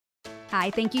Hi,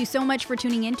 thank you so much for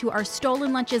tuning in to our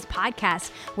Stolen Lunches podcast,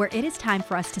 where it is time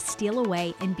for us to steal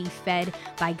away and be fed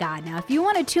by God. Now, if you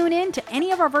want to tune in to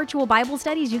any of our virtual Bible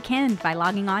studies, you can by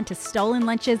logging on to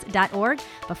stolenlunches.org.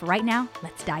 But for right now,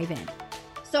 let's dive in.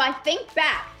 So I think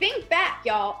back,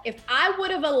 y'all. If I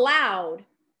would have allowed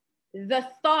the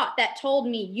thought that told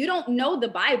me, you don't know the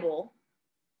Bible,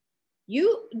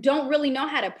 you don't really know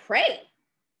how to pray,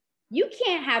 you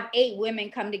can't have 8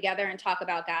 women come together and talk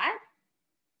about God,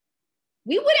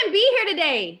 we wouldn't be here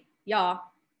today, y'all.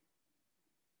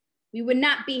 We would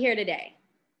not be here today.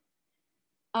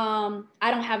 I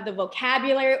don't have the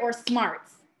vocabulary or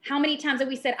smarts. How many times have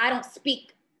we said, I don't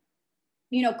speak,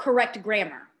 correct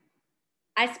grammar?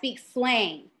 I speak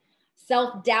slang,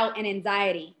 self-doubt and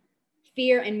anxiety,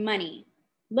 fear and money.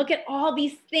 Look at all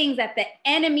these things that the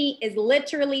enemy is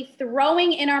literally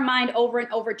throwing in our mind over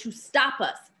and over to stop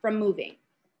us from moving.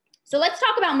 So let's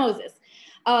talk about Moses.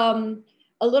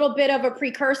 A little bit of a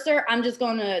precursor. I'm just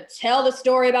going to tell the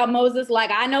story about Moses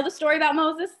like I know the story about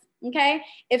Moses, okay?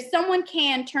 If someone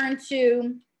can turn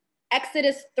to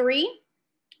Exodus 3,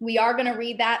 we are going to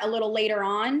read that a little later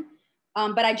on,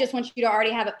 but I just want you to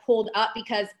already have it pulled up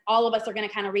because all of us are going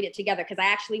to kind of read it together because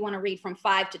I actually want to read from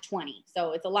 5 to 20.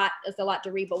 So it's a lot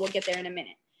to read, but we'll get there in a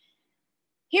minute.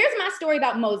 Here's my story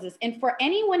about Moses. And for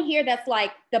anyone here that's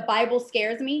like, the Bible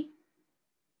scares me,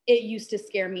 it used to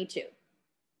scare me too.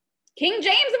 King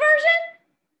James Version?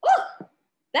 Oh,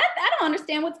 I don't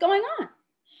understand what's going on.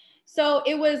 So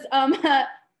it was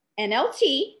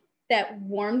NLT that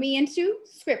warmed me into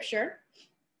scripture.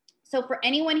 So for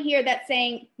anyone here that's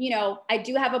saying, I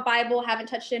do have a Bible, haven't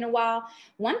touched it in a while.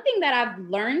 One thing that I've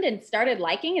learned and started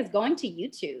liking is going to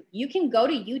YouTube. You can go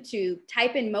to YouTube,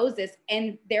 type in Moses,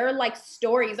 and there are like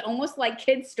stories, almost like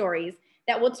kids' stories,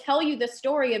 that will tell you the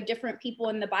story of different people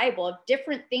in the Bible, of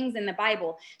different things in the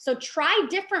Bible. So try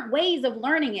different ways of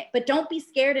learning it, but don't be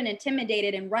scared and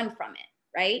intimidated and run from it,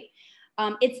 right?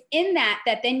 It's in that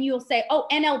then you'll say, oh,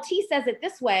 NLT says it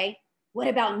this way. What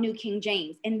about New King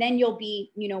James? And then you'll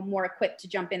be, more equipped to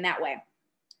jump in that way.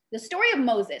 The story of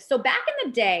Moses. So back in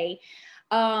the day,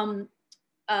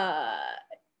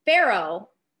 Pharaoh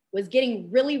was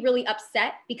getting really, really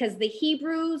upset because the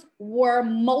Hebrews were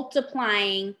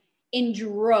multiplying in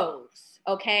droves,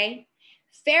 okay?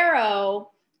 Pharaoh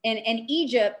and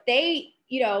Egypt,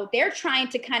 they're trying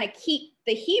to kind of keep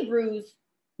the Hebrews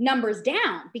numbers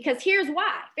down because here's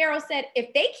why. Pharaoh said,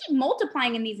 if they keep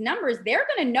multiplying in these numbers, they're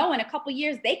going to know in a couple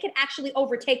years they could actually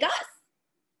overtake us.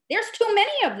 There's too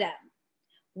many of them.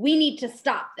 We need to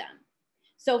stop them.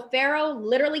 So Pharaoh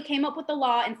literally came up with the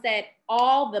law and said,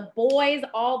 all the boys,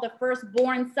 all the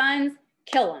firstborn sons,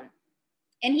 kill them.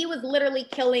 And he was literally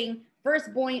killing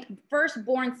firstborn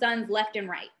sons left and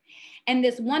right. And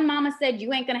this one mama said,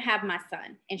 you ain't going to have my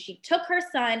son. And she took her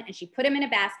son and she put him in a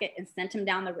basket and sent him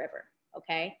down the river.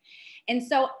 Okay. And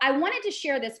so I wanted to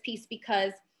share this piece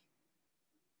because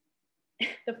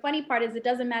the funny part is it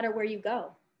doesn't matter where you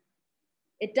go.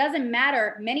 It doesn't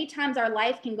matter. Many times our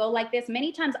life can go like this.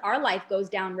 Many times our life goes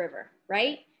downriver,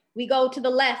 right? We go to the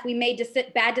left, we made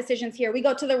bad decisions here. We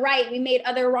go to the right, we made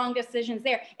other wrong decisions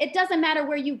there. It doesn't matter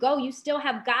where you go. You still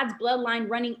have God's bloodline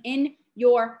running in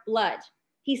your blood.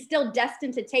 He's still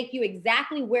destined to take you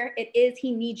exactly where it is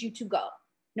he needs you to go,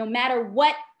 no matter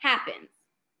what happens.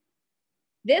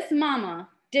 This mama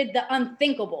did the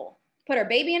unthinkable, put her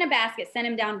baby in a basket, sent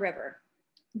him downriver.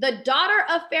 The daughter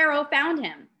of Pharaoh found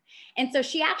him. And so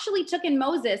she actually took in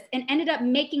Moses and ended up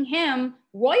making him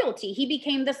royalty. He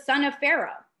became the son of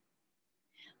Pharaoh.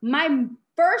 My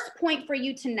first point for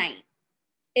you tonight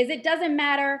is it doesn't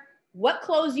matter what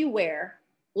clothes you wear.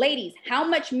 Ladies, how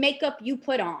much makeup you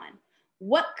put on,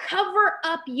 what cover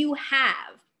up you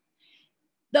have.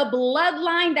 The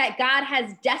bloodline that God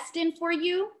has destined for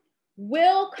you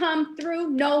will come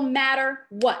through no matter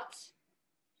what.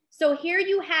 So here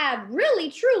you have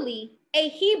really, truly a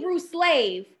Hebrew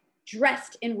slave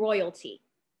dressed in royalty.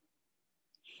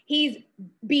 He's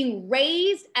being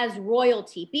raised as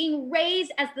royalty, being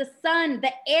raised as the son,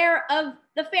 the heir of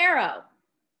the Pharaoh,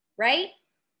 right?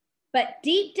 But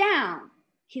deep down,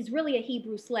 he's really a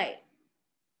Hebrew slave.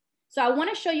 So I want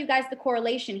to show you guys the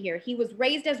correlation here. He was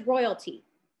raised as royalty.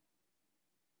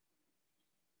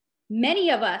 Many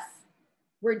of us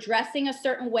were dressing a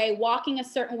certain way, walking a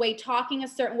certain way, talking a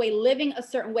certain way, living a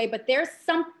certain way, but there's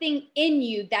something in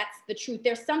you that's the truth.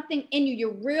 There's something in you,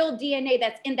 your real DNA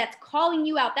that's calling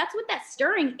you out. That's what that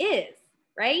stirring is,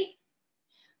 right?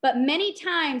 But many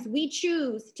times we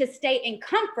choose to stay in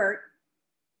comfort.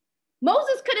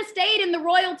 Moses could have stayed in the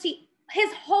royalty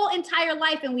his whole entire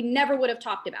life and we never would have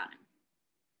talked about him.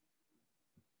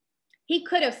 He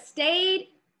could have stayed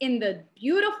in the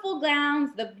beautiful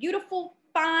gowns, the beautiful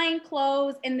fine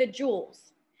clothes, and the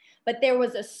jewels. But there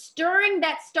was a stirring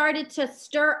that started to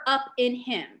stir up in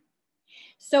him.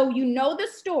 So you know the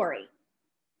story.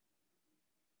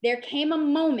 There came a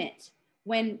moment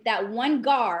when that one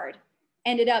guard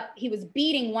ended up, he was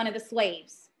beating one of the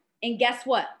slaves. And guess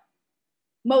what?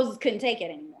 Moses couldn't take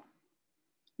it anymore.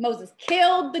 Moses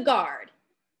killed the guard.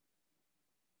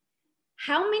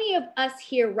 How many of us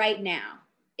here right now,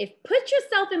 put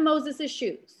yourself in Moses'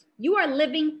 shoes, you are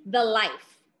living the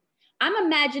life. I'm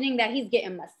imagining that he's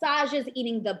getting massages,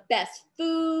 eating the best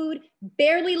food,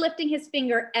 barely lifting his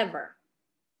finger ever.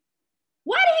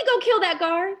 Why did he go kill that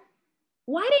guard?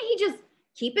 Why didn't he just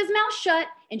keep his mouth shut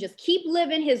and just keep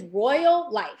living his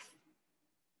royal life?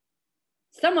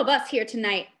 Some of us here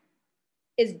tonight,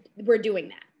 we're doing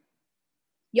that.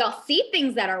 Y'all see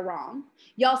things that are wrong.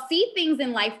 Y'all see things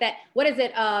in life that, what is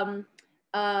it?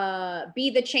 Be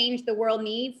the change the world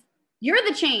needs. You're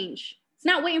the change. It's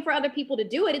not waiting for other people to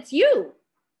do it. It's you.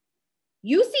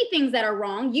 You see things that are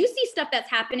wrong. You see stuff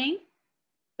that's happening,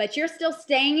 but you're still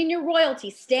staying in your royalty,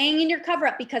 staying in your cover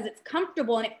up because it's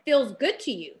comfortable and it feels good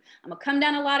to you. I'm gonna come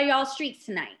down a lot of y'all's streets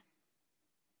tonight.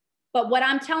 But what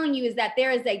I'm telling you is that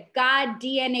there is a God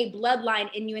DNA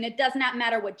bloodline in you, and it does not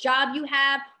matter what job you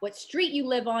have, what street you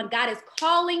live on. God is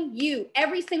calling you,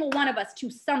 every single one of us, to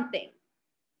something.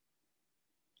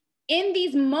 In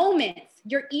these moments,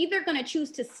 you're either going to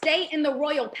choose to stay in the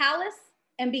royal palace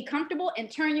and be comfortable and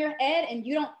turn your head and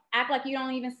you don't act like you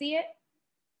don't even see it,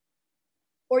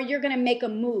 or you're going to make a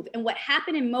move. And what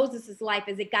happened in Moses' life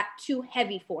is it got too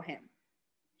heavy for him.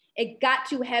 It got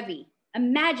too heavy.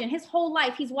 Imagine his whole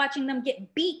life, he's watching them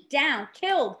get beat down,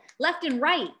 killed left and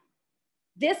right.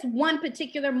 This one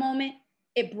particular moment,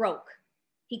 it broke.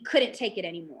 He couldn't take it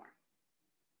anymore.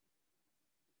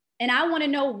 And I want to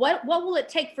know, what will it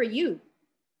take for you?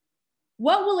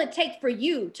 What will it take for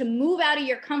you to move out of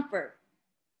your comfort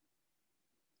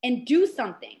and do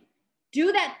something?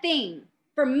 Do that thing.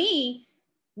 For me,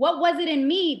 what was it in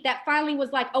me that finally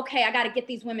was like, okay, I got to get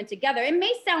these women together? It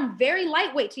may sound very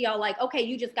lightweight to y'all, like, okay,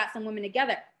 you just got some women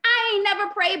together. I ain't never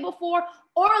prayed before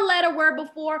or led a word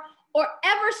before or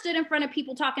ever stood in front of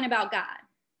people talking about God.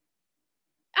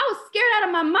 I was scared out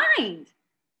of my mind.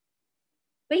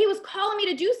 But he was calling me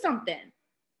to do something.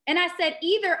 And I said,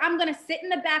 either I'm going to sit in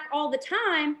the back all the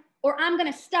time or I'm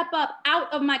going to step up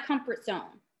out of my comfort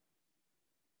zone.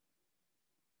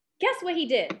 Guess what he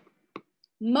did?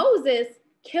 Moses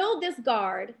killed this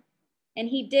guard, and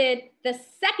he did the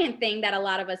second thing that a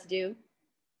lot of us do.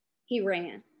 He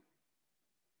ran.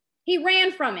 He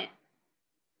ran from it.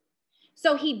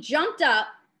 So he jumped up,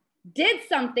 did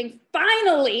something,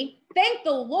 finally, thank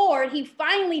the Lord, he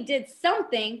finally did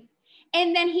something,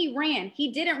 and then he ran.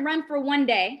 He didn't run for one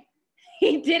day.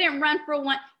 He didn't run for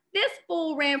one. This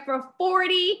fool ran for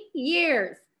 40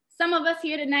 years. Some of us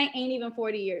here tonight ain't even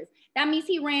 40 years. That means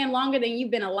he ran longer than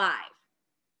you've been alive,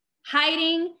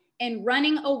 hiding and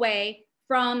running away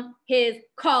from his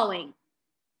calling.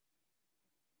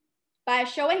 By a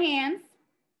show of hands,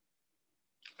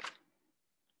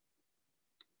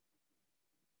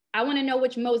 I want to know,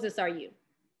 which Moses are you?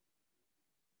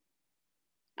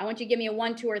 I want you to give me a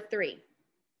 1, 2, or 3.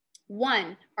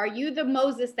 1, are you the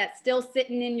Moses that's still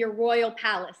sitting in your royal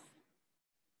palace?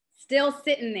 Still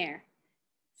sitting there,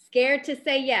 scared to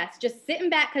say yes, just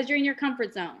sitting back because you're in your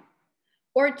comfort zone?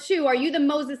 Or 2, are you the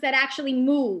Moses that actually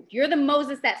moved? You're the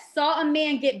Moses that saw a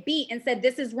man get beat and said,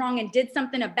 this is wrong, and did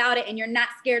something about it, and you're not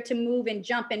scared to move and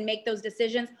jump and make those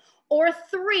decisions? Or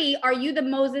 3, are you the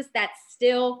Moses that's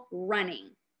still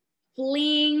running,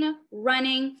 fleeing,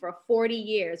 running for 40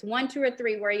 years? 1, 2, or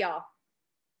 3, where are y'all?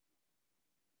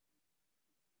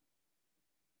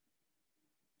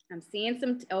 I'm seeing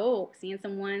some, seeing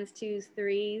some 1s, 2s,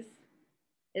 3s.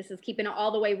 This is keeping it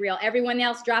all the way real. Everyone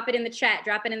else, drop it in the chat.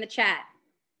 Drop it in the chat.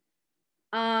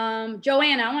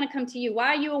 Joanna, I want to come to you. Why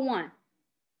are you a 1?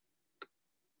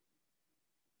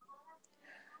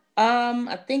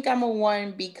 I think I'm a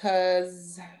 1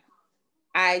 because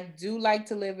I do like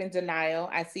to live in denial.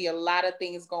 I see a lot of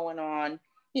things going on,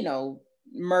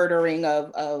 murdering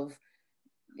of,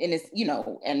 and it's,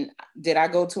 and did I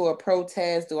go to a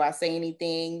protest? Do I say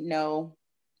anything? No,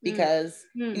 because,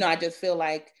 I just feel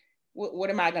like, what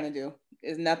am I going to do?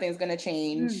 Nothing's going to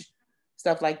change,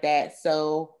 stuff like that.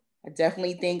 So I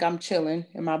definitely think I'm chilling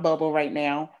in my bubble right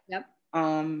now. Yep.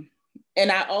 And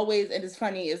it's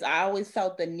funny, is I always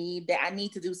felt the need that I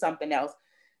need to do something else.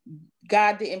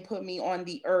 God didn't put me on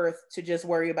the earth to just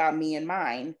worry about me and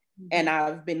mine. And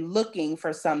I've been looking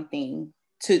for something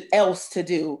else to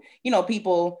do.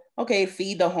 People, okay,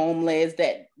 feed the homeless.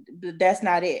 That's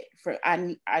not it.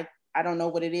 I don't know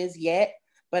what it is yet,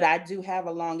 but I do have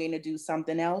a longing to do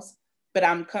something else. But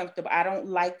I'm comfortable. I don't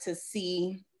like to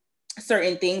see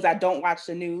certain things. I don't watch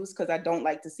the news because I don't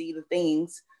like to see the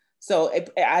things. So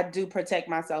I do protect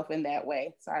myself in that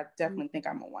way. So I definitely think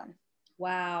I'm a 1.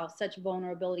 Wow, such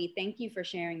vulnerability. Thank you for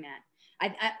sharing that.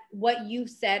 What you've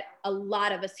said, a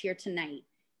lot of us here tonight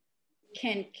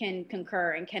can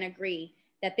concur and can agree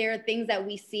that there are things that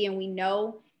we see and we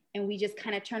know, and we just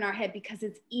kind of turn our head because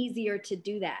it's easier to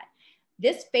do that.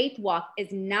 This faith walk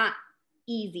is not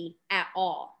easy at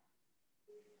all.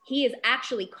 He is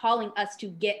actually calling us to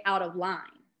get out of line.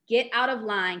 Get out of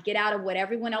line, get out of what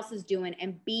everyone else is doing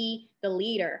and be the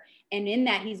leader. And in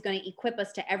that, he's going to equip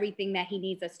us to everything that he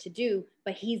needs us to do,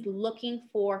 but he's looking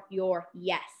for your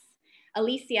yes.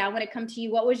 Alicia, I want to come to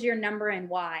you. What was your number and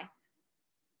why?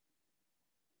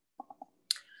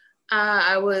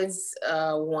 I was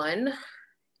 1.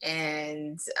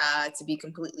 And to be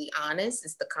completely honest,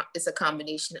 it's a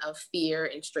combination of fear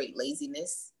and straight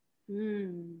laziness.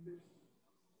 Those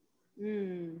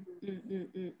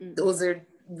are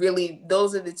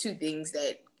the 2 things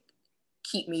that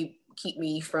keep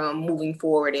me from moving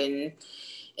forward in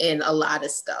a lot of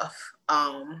stuff.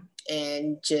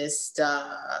 And just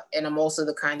and I'm also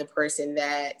the kind of person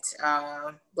that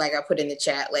like I put in the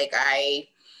chat, like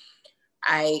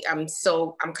I'm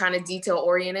kind of detail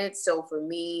oriented. So for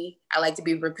me, I like to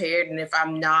be prepared. And if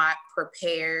I'm not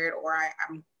prepared, or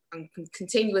I'm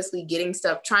continuously getting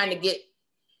stuff, trying to get,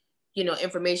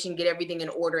 information, get everything in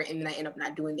order, and then I end up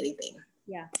not doing anything.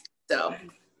 Yeah. So.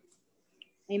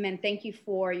 Amen. Thank you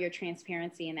for your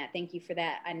transparency in that. Thank you for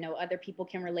that. I know other people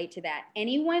can relate to that.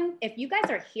 Anyone, if you guys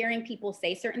are hearing people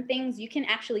say certain things, you can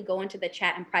actually go into the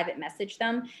chat and private message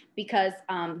them, because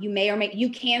you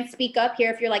can speak up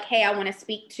here. If you're like, hey, I want to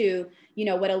speak to,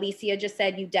 what Alicia just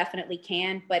said, you definitely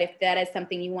can. But if that is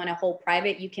something you want to hold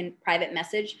private, you can private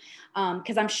message,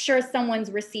 because I'm sure someone's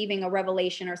receiving a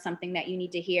revelation or something that you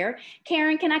need to hear.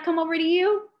 Karen, can I come over to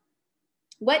you?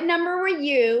 What number were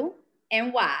you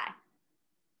and why?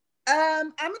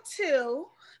 I'm a 2.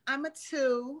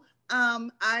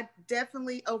 I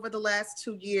definitely over the last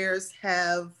 2 years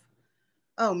have,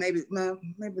 maybe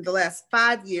the last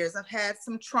 5 years, I've had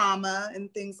some trauma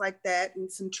and things like that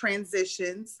and some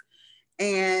transitions.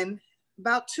 And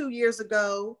about 2 years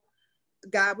ago,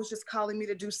 God was just calling me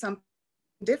to do something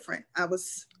different. I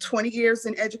was 20 years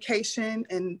in education.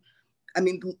 And I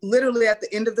mean, literally at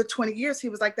the end of the 20 years, he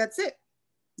was like, that's it,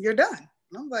 you're done.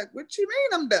 And I'm like, what you mean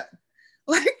I'm done?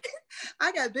 Like,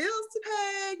 I got bills to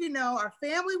pay, our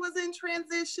family was in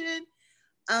transition.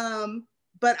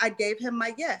 But I gave him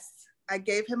my yes.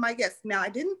 Now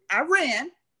I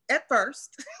ran at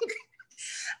first.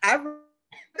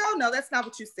 No, that's not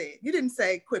what you said. You didn't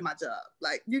say quit my job.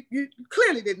 Like you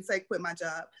clearly didn't say quit my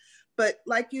job. But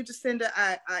like you, Jacinda,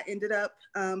 I ended up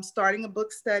starting a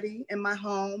book study in my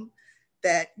home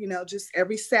that, just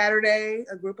every Saturday,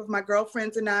 a group of my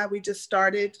girlfriends and I, we just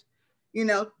started,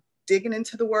 digging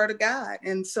into the word of God.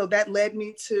 And so that led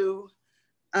me to,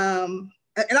 and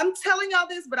I'm telling y'all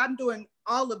this, but I'm doing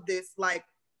all of this like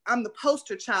I'm the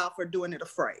poster child for doing it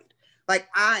afraid. Like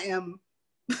I am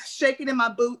shaking in my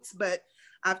boots, but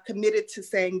I've committed to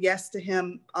saying yes to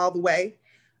him all the way.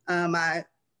 I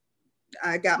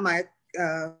got my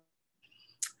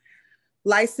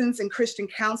license in Christian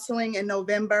counseling in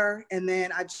November, and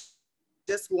then I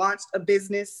just launched a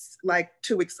business like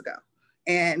 2 weeks ago.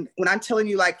 And when I'm telling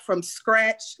you, like from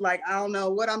scratch, like I don't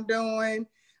know what I'm doing,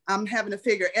 I'm having to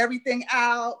figure everything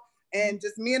out, and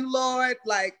just me and the Lord,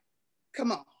 like,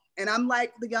 come on. And I'm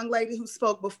like the young lady who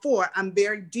spoke before, I'm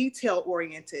very detail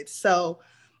oriented. So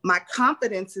my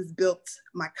confidence is built,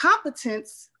 my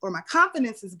competence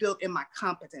is built in my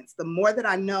competence. The more that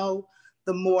I know,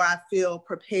 the more I feel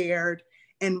prepared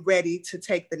and ready to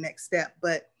take the next step.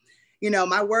 But,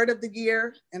 my word of the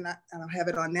year, and I don't have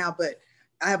it on now, but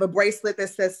I have a bracelet that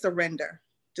says surrender.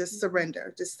 Just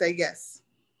surrender. Just say yes.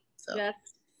 So.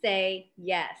 Just say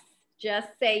yes.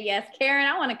 Just say yes. Karen,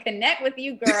 I want to connect with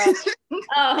you, girl.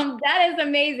 That is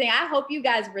amazing. I hope you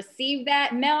guys receive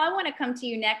that. Mel, I want to come to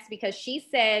you next because she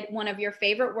said one of your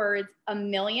favorite words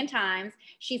 1,000,000 times.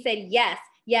 She said, yes,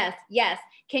 yes, yes.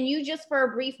 Can you just for a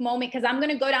brief moment, because I'm going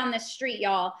to go down this street,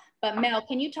 y'all. But Mel,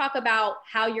 can you talk about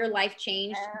how your life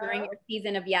changed during your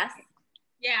season of yes?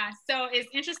 Yeah, so it's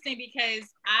interesting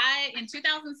because in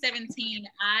 2017,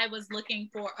 I was looking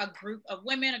for a group of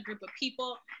women, a group of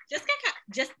people, just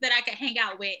that I could hang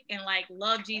out with and like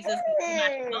love Jesus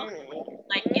and myself,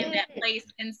 like in that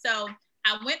place. And so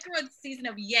I went through a season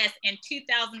of yes in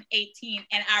 2018,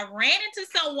 and I ran into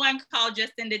someone called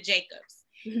Jacinda Jacobs.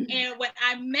 And when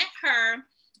I met her,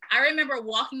 I remember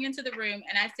walking into the room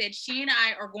and I said, she and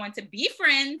I are going to be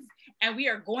friends and we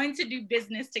are going to do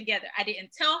business together. I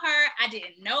didn't tell her, I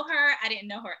didn't know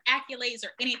her accolades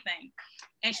or anything.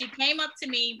 And she came up to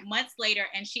me months later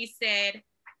and she said,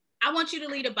 I want you to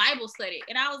lead a Bible study.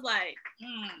 And I was like,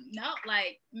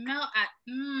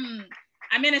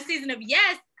 I'm in a season of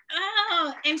yes.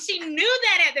 Oh, and she knew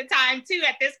that at the time too,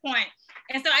 at this point.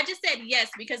 And so I just said yes,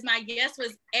 because my yes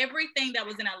was everything that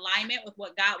was in alignment with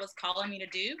what God was calling me to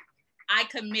do. I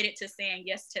committed to saying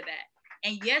yes to that.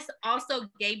 And yes also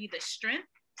gave me the strength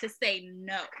to say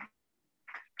no.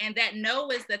 And that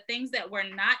no is the things that were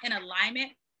not in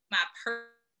alignment, my purpose,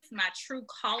 my true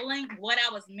calling, what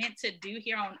I was meant to do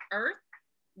here on earth.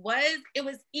 It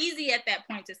was easy at that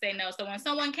point to say no. So when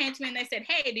someone came to me and they said,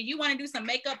 hey, do you want to do some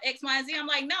makeup X, Y, and Z? I'm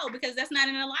like, no, because that's not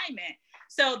in alignment.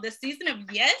 So the season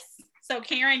of yes. So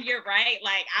Karen, you're right.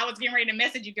 Like, I was getting ready to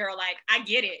message you, girl. Like, I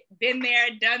get it. Been there,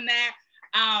 done that.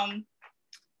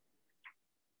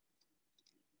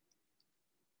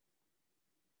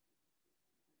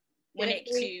 When it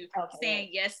to saying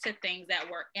yes to things that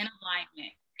were in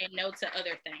alignment and no to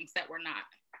other things that were not.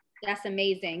 That's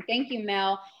amazing. Thank you,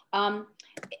 Mel.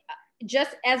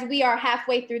 Just as we are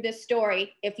halfway through this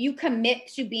story, if you commit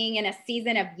to being in a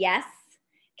season of yes,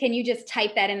 can you just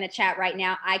type that in the chat right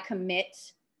now? I commit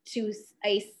to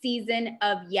a season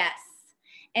of yes.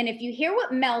 And if you hear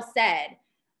what Mel said,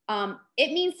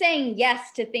 it means saying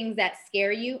yes to things that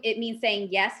scare you. It means saying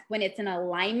yes when it's in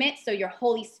alignment. So your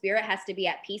Holy Spirit has to be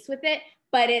at peace with it.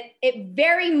 But it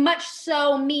very much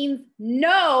so means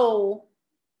no,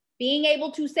 being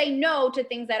able to say no to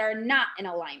things that are not in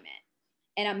alignment.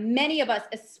 And many of us,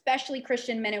 especially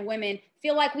Christian men and women,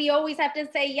 feel like we always have to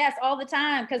say yes all the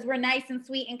time because we're nice and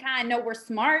sweet and kind. No, we're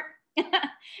smart.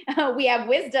 We have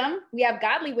wisdom, we have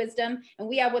godly wisdom, and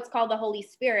we have what's called the Holy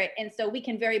Spirit. And so we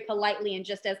can very politely and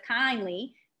just as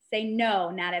kindly say, no,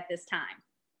 not at this time.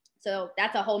 So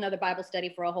that's a whole nother Bible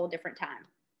study for a whole different time.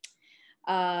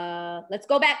 Let's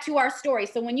go back to our story.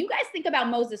 So when you guys think about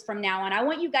Moses from now on, I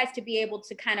want you guys to be able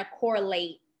to kind of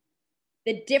correlate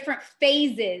the different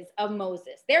phases of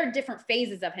Moses. There are different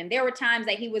phases of him. There were times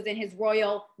that he was in his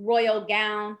royal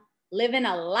gown, living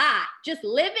a lie, just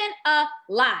living a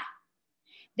lie.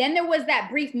 Then there was that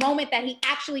brief moment that he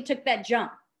actually took that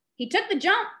jump. He took the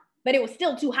jump, but it was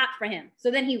still too hot for him. So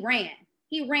then he ran.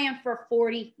 He ran for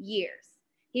 40 years.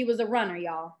 He was a runner,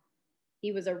 y'all.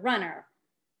 He was a runner.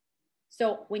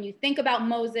 So when you think about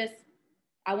Moses,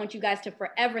 I want you guys to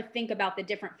forever think about the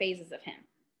different phases of him.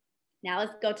 Now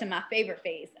let's go to my favorite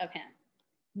phase of him,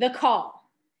 the call.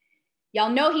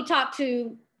 Y'all know he talked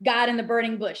to God in the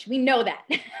burning bush. We know that.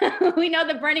 We know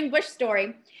the burning bush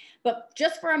story. But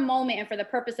just for a moment and for the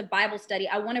purpose of Bible study,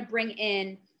 I want to bring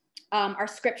in our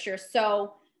scripture.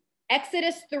 So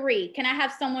Exodus 3, can I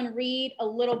have someone read a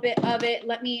little bit of it?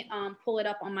 Let me pull it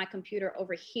up on my computer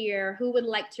over here. Who would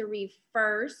like to read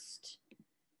first?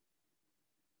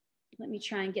 Let me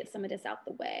try and get some of this out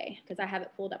the way because I have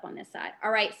it pulled up on this side.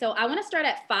 All right, so I want to start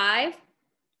at 5.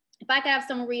 If I could have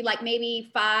someone read like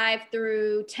maybe 5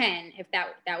 through 10, if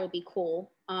that would be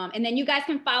cool. And then you guys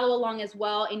can follow along as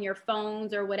well in your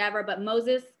phones or whatever. But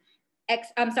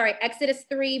Exodus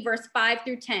 3, verse 5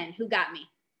 through 10. Who got me?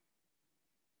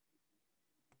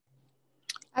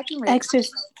 I can read.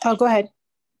 Exodus. Oh, go ahead.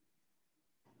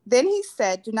 Then he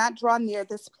said, do not draw near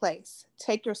this place.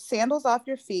 Take your sandals off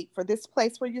your feet, for this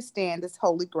place where you stand is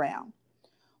holy ground.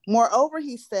 Moreover,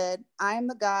 he said, I am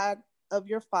the God of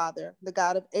your father, the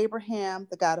God of Abraham,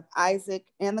 the God of Isaac,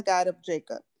 and the God of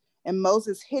Jacob. And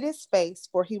Moses hid his face,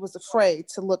 for he was afraid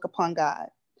to look upon God.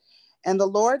 And the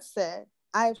Lord said,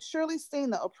 I have surely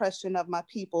seen the oppression of my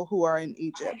people who are in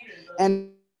Egypt,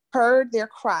 and heard their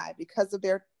cry because of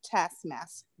their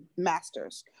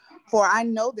taskmasters, for I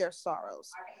know their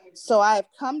sorrows. So I have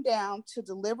come down to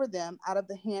deliver them out of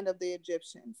the hand of the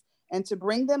Egyptians, and to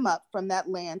bring them up from that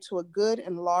land to a good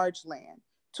and large land,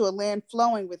 to a land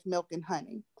flowing with milk and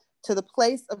honey, to the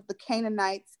place of the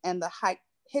Canaanites and the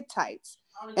Hittites,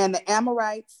 and the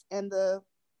Amorites and the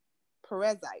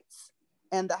Perizzites,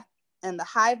 and the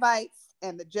Hivites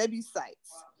and the Jebusites.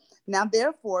 Now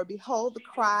therefore, behold, the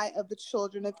cry of the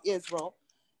children of Israel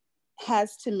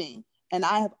has to me, and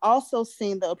I have also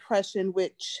seen the oppression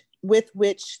with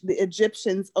which the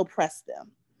Egyptians oppress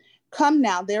them. Come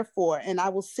now, therefore, and I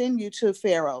will send you to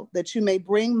Pharaoh, that you may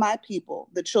bring my people,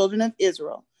 the children of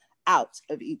Israel, out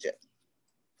of Egypt.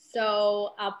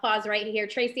 So I'll pause right here.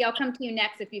 Tracy, I'll come to you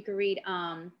next if you could read,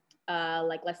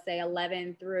 let's say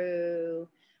 11 through,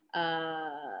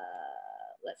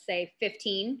 let's say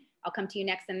 15. I'll come to you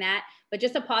next in that. But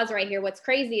just a pause right here. What's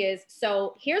crazy is,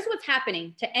 so here's what's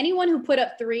happening to anyone who put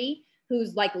up 3,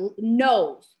 who's like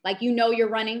knows, like, you're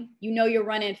running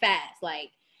fast,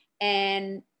 like,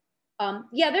 and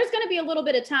Yeah, there's going to be a little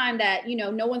bit of time that, you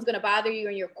know, no one's going to bother you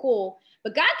and you're cool.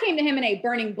 But God came to him in a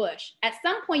burning bush. At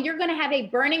some point, you're going to have a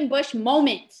burning bush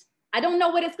moment. I don't know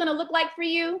what it's going to look like for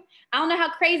you. I don't know how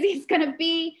crazy it's going to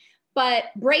be, but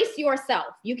brace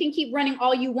yourself. You can keep running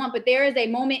all you want, but there is a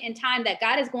moment in time that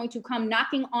God is going to come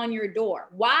knocking on your door.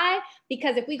 Why?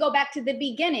 Because if we go back to the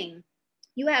beginning,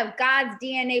 you have God's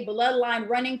DNA bloodline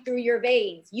running through your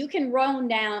veins. You can go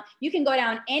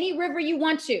down any river you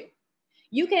want to.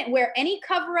 You can wear any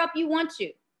cover up you want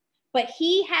to, but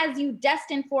he has you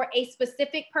destined for a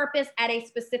specific purpose at a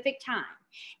specific time.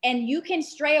 And you can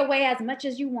stray away as much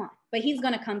as you want, but he's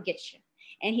going to come get you.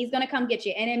 And he's going to come get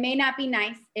you. And it may not be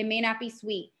nice. It may not be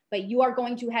sweet, but you are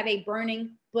going to have a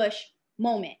burning bush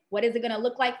moment. What is it going to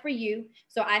look like for you?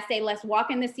 So I say, let's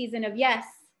walk in the season of yes.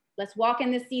 Let's walk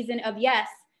in the season of yes.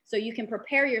 So you can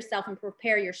prepare yourself and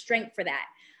prepare your strength for that.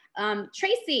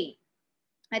 Tracy,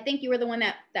 I think you were the one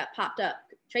that popped up.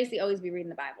 Tracy always be reading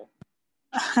the Bible.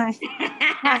 Hi.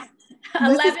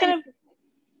 11.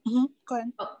 Go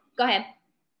ahead. Oh, go ahead.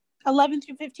 11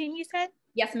 through 15, you said?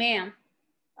 Yes, ma'am.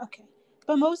 Okay.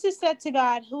 But Moses said to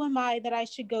God, who am I that I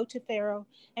should go to Pharaoh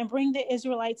and bring the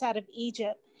Israelites out of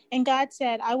Egypt? And God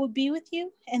said, I will be with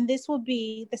you, and this will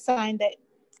be the sign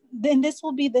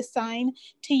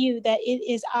to you that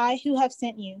it is I who have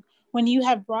sent you. When you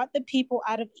have brought the people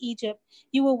out of Egypt,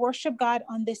 you will worship God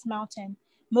on this mountain.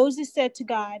 Moses said to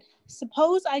God,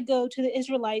 suppose I go to the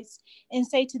Israelites and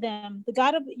say to them, the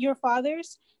God of your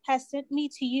fathers has sent me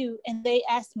to you, and they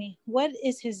ask me, what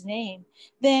is his name?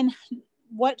 Then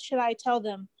what should I tell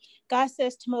them? God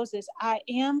says to Moses, I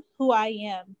am who I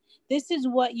am. This is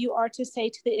what you are to say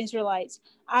to the Israelites.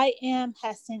 I am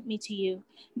has sent me to you.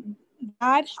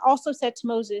 God also said to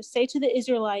Moses, say to the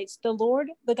Israelites, the Lord,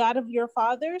 the God of your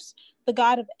fathers, the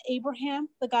God of Abraham,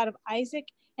 the God of Isaac,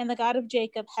 and the God of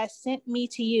Jacob has sent me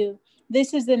to you.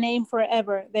 This is the name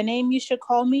forever, the name you should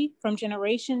call me from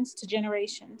generations to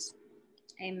generations.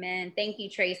 Amen. Thank you,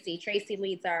 Tracy. Tracy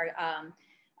leads our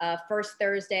first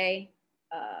Thursday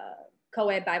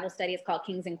co-ed Bible study. It's called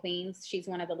Kings and Queens. She's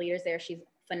one of the leaders there. She's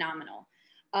phenomenal.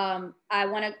 I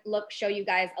want to show you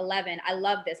guys 11. I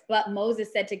love this. But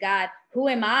Moses said to God, who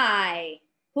am I?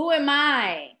 Who am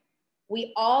I?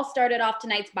 We all started off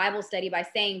tonight's Bible study by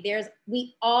saying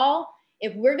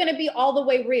if we're going to be all the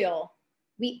way real,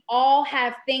 we all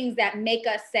have things that make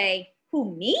us say,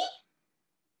 who, me?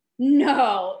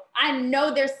 No, I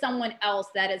know there's someone else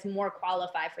that is more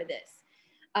qualified for this.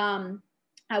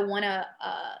 I want to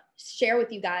share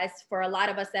with you guys, for a lot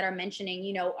of us that are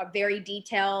mentioning, a very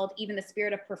detailed, even the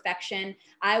spirit of perfection.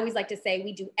 I always like to say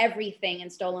we do everything in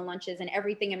Stolen Lunches and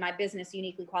everything in my business,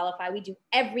 Uniquely Qualified. We do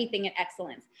everything in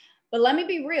excellence. But let me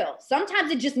be real.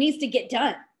 Sometimes it just needs to get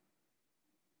done.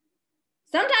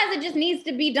 Sometimes it just needs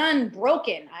to be done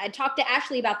broken. I talked to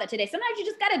Ashley about that today. Sometimes you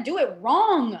just got to do it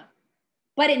wrong,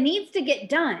 but it needs to get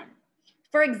done.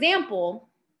 For example,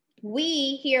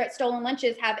 we here at Stolen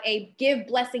Lunches have a give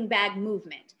blessing bag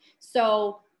movement.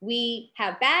 So we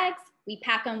have bags, we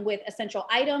pack them with essential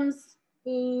items,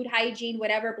 food, hygiene,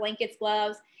 whatever, blankets,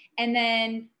 gloves. And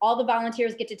then all the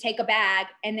volunteers get to take a bag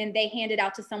and then they hand it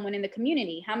out to someone in the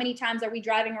community. How many times are we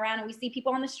driving around and we see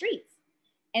people on the streets?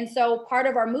 And so part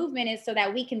of our movement is so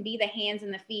that we can be the hands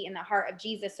and the feet and the heart of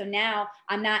Jesus. So now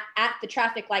I'm not at the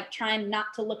traffic light trying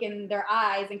not to look in their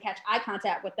eyes and catch eye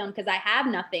contact with them because I have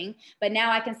nothing. But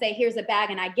now I can say, here's a bag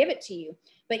and I give it to you.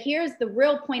 But here's the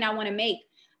real point I want to make.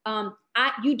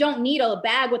 You don't need a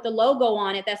bag with the logo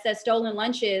on it that says Stolen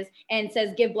Lunches and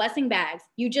says give blessing bags.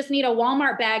 You just need a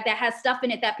Walmart bag that has stuff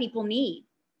in it that people need.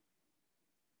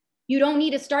 You don't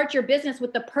need to start your business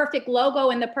with the perfect logo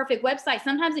and the perfect website.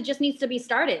 Sometimes it just needs to be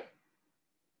started.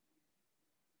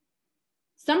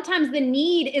 Sometimes the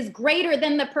need is greater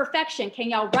than the perfection. Can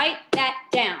y'all write that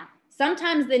down?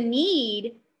 Sometimes the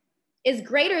need is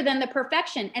greater than the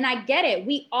perfection. And I get it.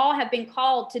 We all have been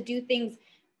called to do things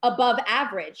above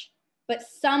average. But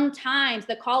sometimes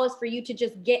the call is for you to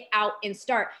just get out and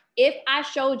start. If I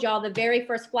showed y'all the very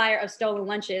first flyer of Stolen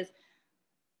Lunches,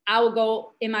 I would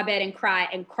go in my bed and cry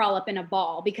and crawl up in a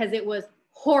ball because it was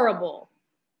horrible,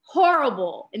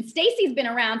 horrible. And Stacy's been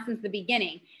around since the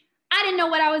beginning. I didn't know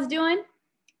what I was doing.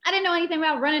 I didn't know anything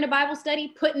about running a Bible study,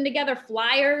 putting together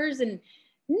flyers and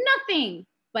nothing,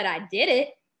 but I did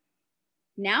it.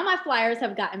 Now my flyers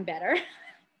have gotten better.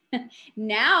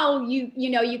 Now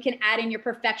you can add in your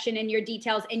perfection and your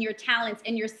details and your talents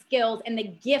and your skills and the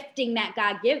gifting that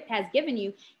God has given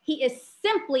you. He is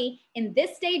simply in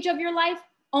this stage of your life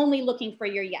only looking for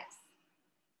your yes.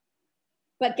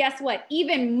 But guess what?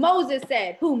 Even Moses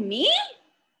said, who, me?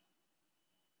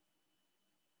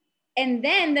 And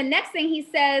then the next thing he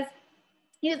says,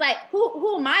 He was like,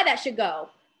 who am I that should go?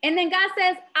 And then God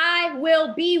says, I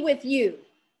will be with you.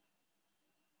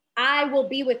 I will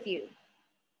be with you.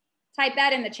 Type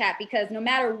that in the chat, because no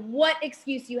matter what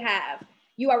excuse you have,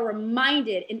 you are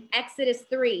reminded in Exodus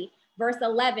 3, verse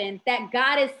 11, that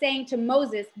God is saying to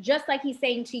Moses, just like he's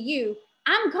saying to you,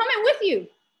 I'm coming with you.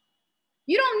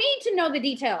 You don't need to know the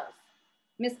details.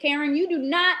 Miss Karen, you do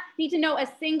not need to know a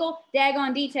single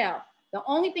daggone detail. The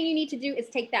only thing you need to do is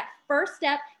take that first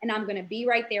step, and I'm going to be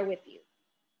right there with you.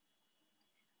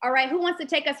 All right, who wants to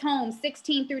take us home,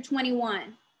 16 through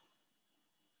 21?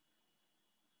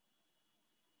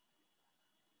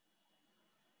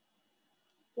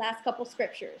 Last couple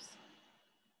scriptures.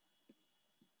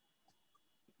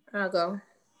 I'll go.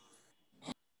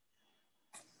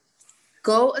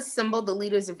 Go assemble the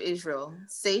leaders of Israel.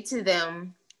 Say to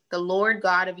them, the Lord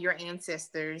God of your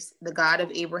ancestors, the God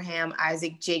of Abraham,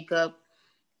 Isaac, Jacob,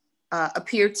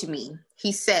 appeared to me.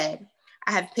 He said,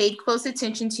 I have paid close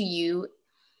attention to you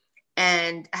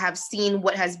and have seen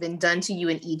what has been done to you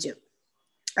in Egypt.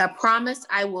 I promise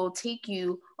I will take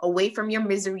you away from your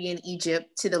misery in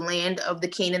Egypt to the land of the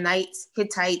Canaanites,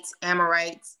 Hittites,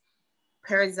 Amorites,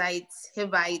 Perizzites,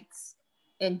 Hivites,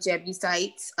 and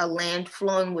Jebusites, a land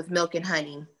flowing with milk and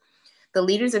honey. The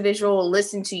leaders of Israel will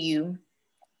listen to you.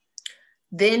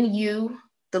 Then you,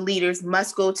 the leaders,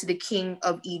 must go to the king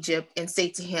of Egypt and say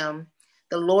to him,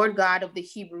 the Lord God of the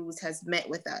Hebrews has met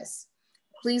with us.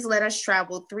 Please let us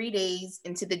travel 3 days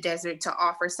into the desert to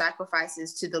offer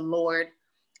sacrifices to the Lord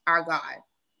our God.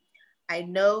 I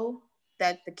know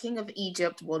that the king of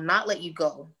Egypt will not let you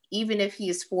go, even if he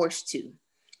is forced to.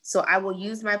 So I will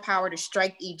use my power to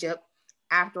strike Egypt.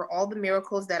 After all the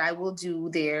miracles that I will do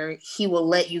there, he will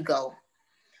let you go.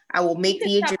 I will make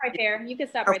the Egyptians. Right there. You can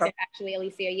stop right there, actually,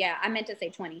 Alicia. Yeah, I meant to say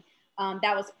 20.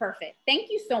 That was perfect. Thank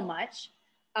you so much.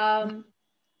 And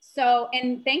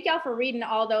thank y'all for reading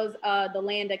all those, the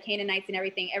land of Canaanites and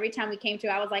everything. Every time we came to,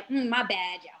 I was like, my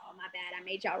bad, y'all, my bad. I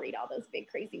made y'all read all those big,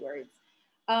 crazy words.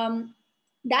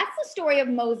 That's the story of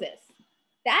Moses.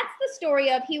 That's the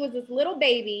story of, he was this little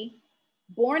baby,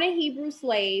 born a Hebrew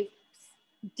slave,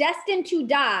 destined to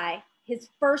die his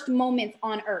first moments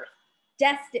on earth.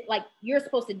 Destined, like you're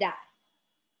supposed to die.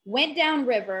 Went down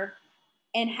river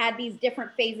and had these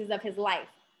different phases of his life.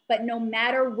 But no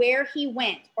matter where he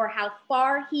went or how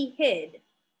far he hid,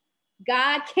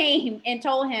 God came and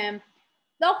told him,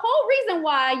 the whole reason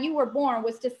why you were born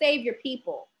was to save your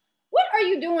people. What are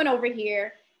you doing over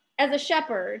here as a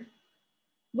shepherd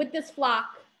with this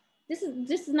flock? This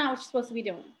is not what you're supposed to be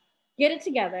doing. Get it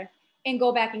together and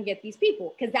go back and get these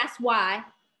people, because that's why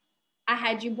I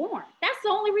had you born. That's the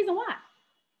only reason why.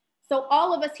 So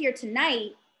all of us here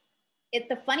tonight,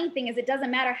 the funny thing is, it doesn't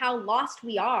matter how lost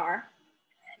we are.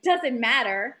 It doesn't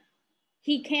matter.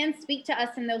 He can speak to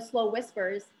us in those slow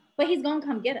whispers, but he's going to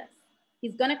come get us.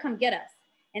 He's going to come get us.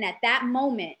 And at that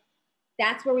moment,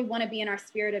 that's where we want to be in our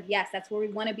spirit of yes. That's where we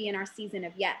want to be in our season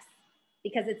of yes.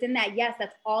 Because it's in that yes,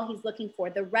 that's all he's looking for.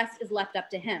 The rest is left up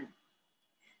to him.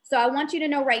 So I want you to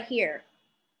know right here,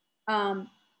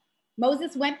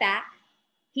 Moses went back.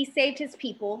 He saved his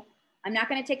people. I'm not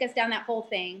going to take us down that whole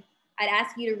thing. I'd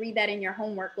ask you to read that in your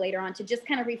homework later on to just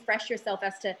kind of refresh yourself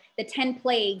as to the 10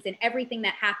 plagues and everything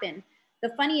that happened. The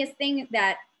funniest thing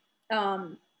that,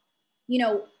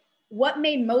 what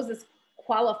made Moses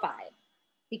qualified?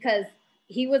 Because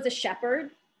he was a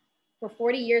shepherd for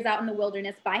 40 years out in the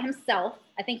wilderness by himself.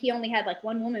 I think he only had like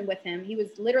one woman with him. He was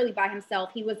literally by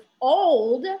himself. He was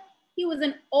old. He was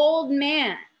an old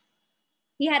man.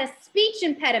 He had a speech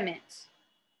impediment,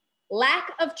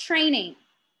 lack of training.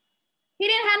 He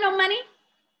didn't have no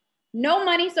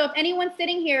money. So if anyone's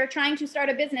sitting here trying to start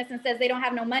a business and says they don't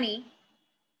have no money,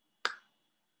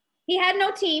 he had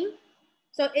no team.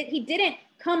 So he didn't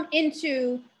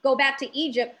go back to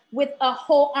Egypt with a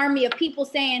whole army of people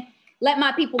saying, let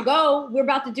my people go. We're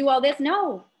about to do all this.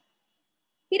 No,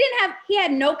 he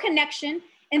had no connection.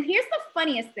 And here's the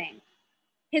funniest thing.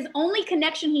 His only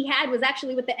connection he had was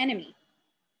actually with the enemy.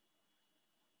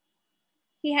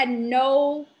 He had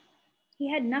nothing.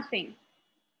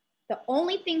 The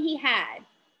only thing he had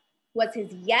was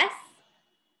his yes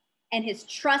and his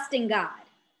trust in God.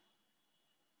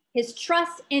 His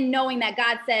trust in knowing that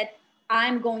God said,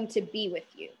 I'm going to be with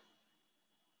you.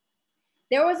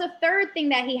 There was a third thing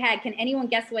that he had. Can anyone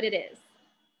guess what it is?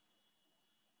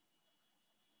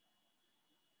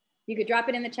 You could drop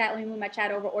it in the chat. Let me move my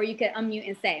chat over, or you could unmute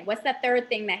and say, what's that third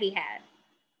thing that he had?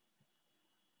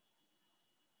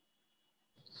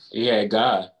 He had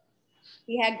God.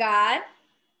 He had God.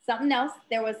 Something else.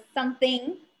 There was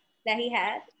something that he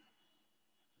had.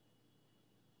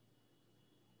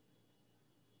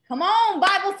 Come on,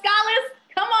 Bible scholars.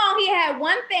 Come on, he had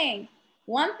one thing.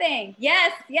 One thing.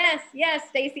 Yes,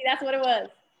 Stacy, that's what it was.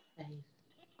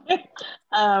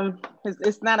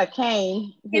 It's not a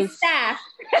cane. His staff.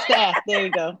 Staff. There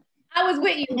you go. I was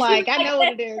with you. Like, I know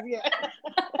what it is. Yeah.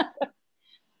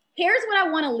 Here's what I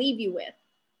want to leave you with.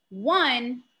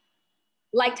 One,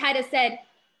 like Titus said,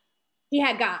 he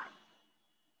had God.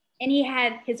 And he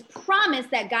had his promise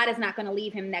that God is not going to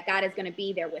leave him, that God is going to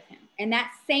be there with him. And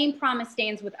that same promise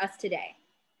stands with us today.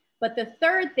 But the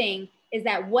third thing is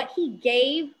that what he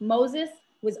gave Moses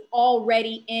was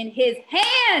already in his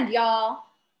hand, y'all.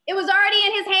 It was already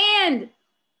in his hand.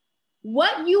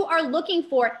 What you are looking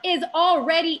for is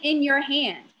already in your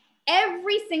hand.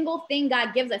 Every single thing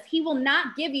God gives us, he will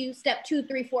not give you step 2,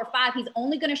 3, 4, 5. He's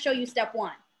only going to show you step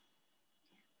 1.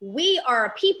 We are a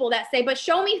people that say, but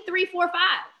show me 3, 4, 5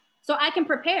 so I can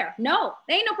prepare. No,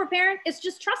 there ain't no preparing. It's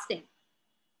just trusting.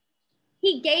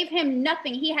 He gave him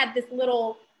nothing. He had this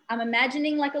little, I'm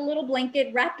imagining like a little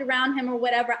blanket wrapped around him or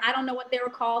whatever. I don't know what they were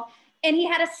called. And he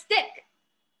had a stick.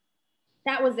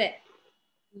 That was it.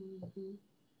 Mm-hmm.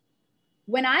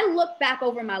 When I look back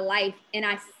over my life and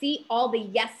I see all the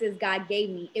yeses God gave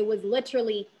me, it was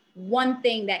literally one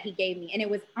thing that he gave me, and it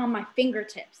was on my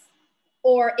fingertips.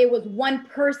 Or it was one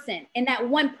person, and that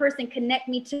one person connect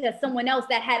me to someone else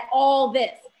that had all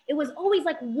this. It was always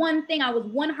like one thing. I was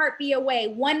one heartbeat away,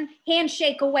 one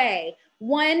handshake away,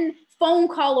 one phone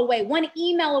call away, one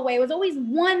email away. It was always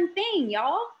one thing,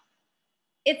 y'all.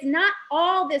 It's not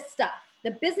all this stuff.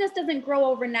 The business doesn't grow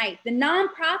overnight. The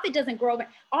nonprofit doesn't grow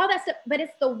overnight. All that stuff, but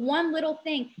it's the one little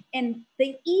thing. And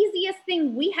the easiest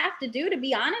thing we have to do, to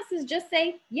be honest, is just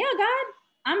say, yeah, God,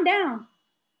 I'm down.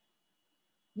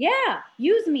 Yeah,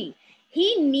 use me.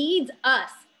 He needs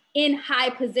us in high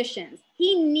positions.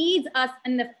 He needs us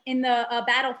in the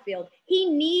battlefield. He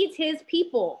needs his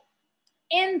people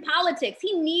in politics.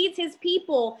 He needs his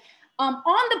people on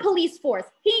the police force.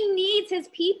 He needs his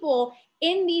people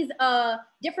in these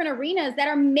different arenas that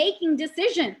are making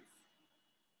decisions.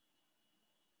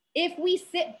 If we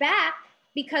sit back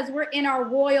because we're in our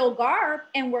royal garb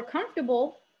and we're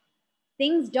comfortable,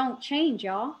 things don't change,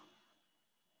 y'all.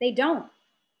 They don't.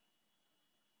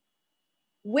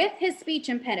 With his speech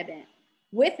impediment,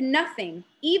 with nothing,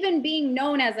 even being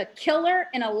known as a killer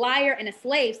and a liar and a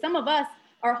slave, some of us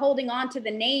are holding on to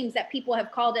the names that people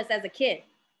have called us as a kid,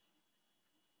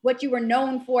 what you were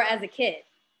known for as a kid.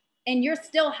 And you're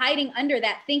still hiding under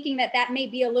that, thinking that that may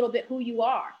be a little bit who you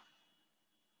are.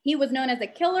 He was known as a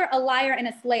killer, a liar, and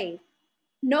a slave.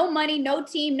 No money, no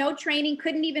team, no training,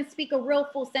 couldn't even speak a real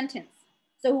full sentence.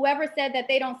 So whoever said that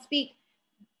they don't speak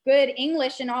good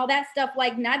English and all that stuff,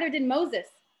 like neither did Moses.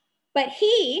 But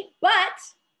he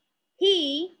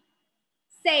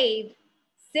saved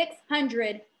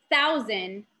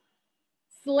 600,000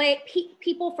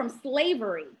 people from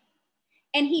slavery.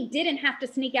 And he didn't have to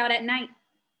sneak out at night.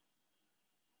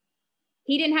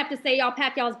 He didn't have to say, y'all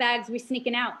pack y'all's bags, we're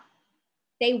sneaking out.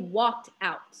 They walked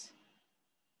out.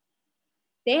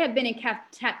 They have been in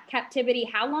captivity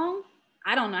how long?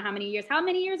 I don't know how many years. How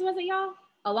many years was it, y'all?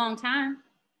 A long time.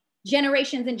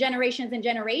 Generations and generations and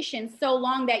generations, so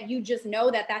long that you just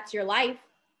know that that's your life.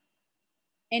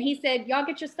 And he said, y'all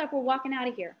get your stuff, we're walking out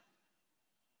of here.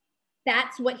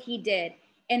 That's what he did.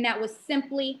 And that was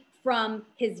simply from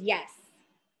his yes.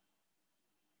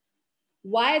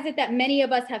 Why is it that many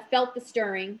of us have felt the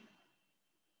stirring?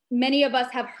 Many of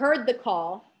us have heard the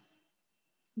call,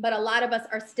 but a lot of us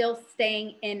are still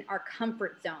staying in our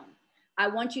comfort zone. I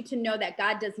want you to know that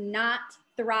God does not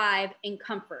thrive in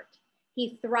comfort.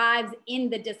 He thrives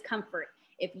in the discomfort.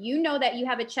 If you know that you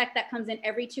have a check that comes in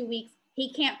every 2 weeks,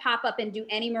 he can't pop up and do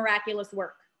any miraculous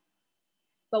work.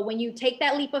 But when you take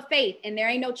that leap of faith and there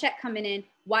ain't no check coming in,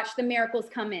 watch the miracles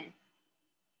come in.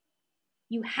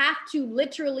 You have to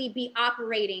literally be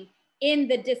operating in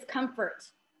the discomfort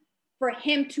for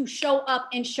him to show up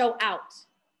and show out.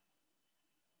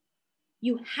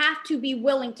 You have to be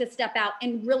willing to step out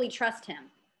and really trust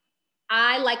him.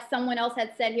 I, like someone else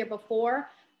had said here before,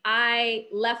 I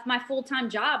left my full-time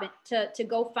job to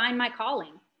go find my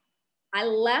calling. I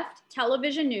left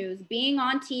television news, being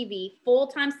on TV,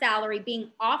 full-time salary,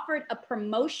 being offered a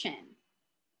promotion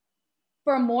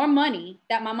for more money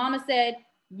that my mama said,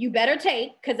 you better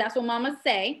take, because that's what mamas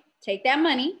say, take that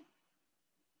money,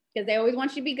 because they always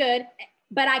want you to be good.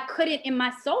 But I couldn't in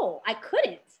my soul. I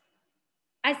couldn't.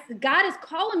 God is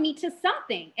calling me to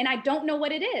something, and I don't know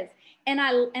what it is. And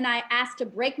I asked to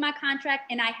break my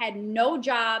contract, and I had no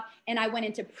job, and I went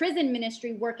into prison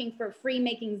ministry working for free,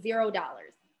 making $0.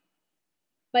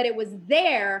 But it was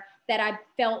there that I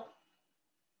felt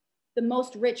the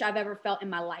most rich I've ever felt in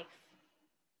my life.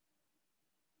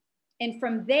 And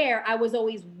from there, I was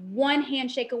always one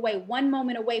handshake away, one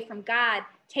moment away from God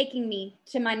taking me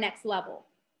to my next level,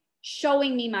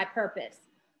 showing me my purpose,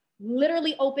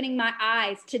 literally opening my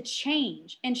eyes to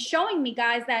change and showing me,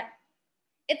 guys, that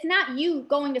it's not you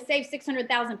going to save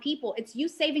 600,000 people. It's you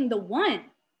saving the one.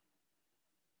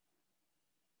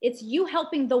 It's you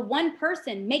helping the one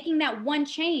person, making that one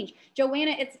change.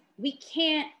 Joanna, we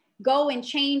can't go and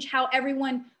change how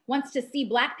everyone wants to see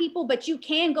Black people, but you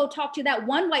can go talk to that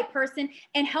one white person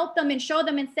and help them and show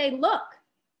them and say, look,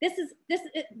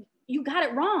 you got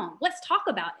it wrong. Let's talk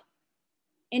about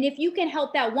it. And if you can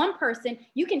help that one person,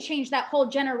 you can change that whole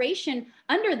generation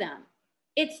under them.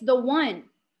 It's the one,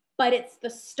 but it's the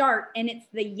start and it's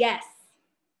the yes.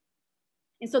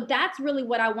 And so that's really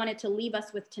what I wanted to leave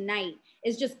us with tonight,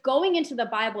 is just going into the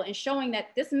Bible and showing that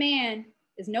this man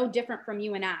is no different from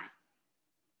you and I.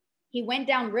 He went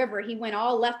down river. He went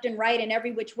all left and right and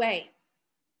every which way.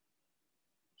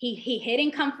 He hid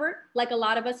in comfort like a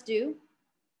lot of us do.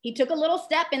 He took a little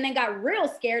step and then got real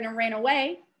scared and ran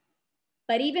away.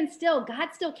 But even still, God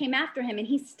still came after him, and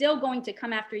he's still going to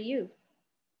come after you.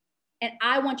 And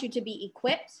I want you to be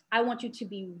equipped. I want you to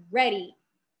be ready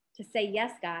to say,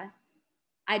 yes, God.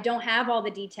 I don't have all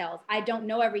the details. I don't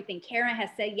know everything. Karen has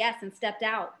said yes and stepped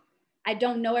out. I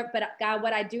don't know it, but God,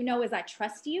 what I do know is I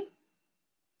trust you.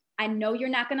 I know you're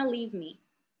not going to leave me.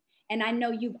 And I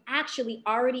know you've actually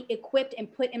already equipped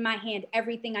and put in my hand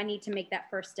everything I need to make that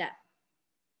first step.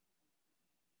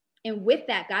 And with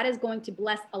that, God is going to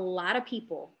bless a lot of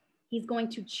people. He's going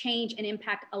to change and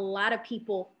impact a lot of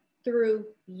people through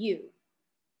you.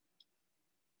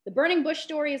 The burning bush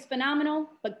story is phenomenal,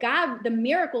 but God, the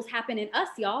miracles happen in us,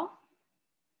 y'all.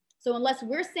 So unless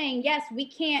we're saying yes, we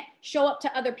can't show up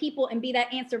to other people and be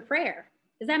that answered prayer.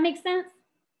 Does that make sense?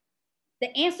 The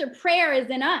answered prayer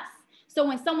is in us. So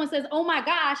when someone says, oh my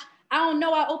gosh, I don't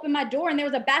know, I opened my door and there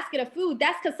was a basket of food,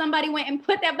 that's because somebody went and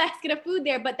put that basket of food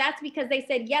there. But that's because they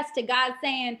said yes to God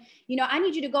saying, you know, I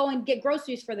need you to go and get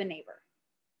groceries for the neighbor.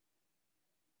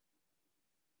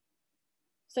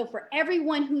 So for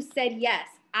everyone who said yes,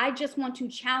 I just want to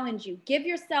challenge you. Give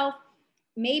yourself,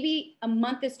 maybe a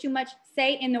month is too much.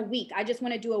 Say in a week, I just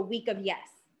want to do a week of yes.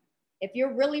 If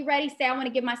you're really ready, say I want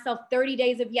to give myself 30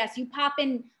 days of yes. You pop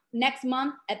in next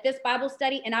month at this Bible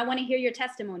study and I want to hear your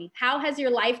testimony. How has your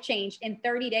life changed in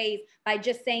 30 days by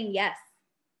just saying yes?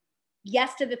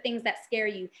 Yes to the things that scare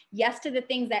you. Yes to the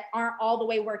things that aren't all the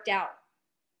way worked out.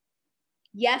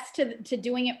 Yes to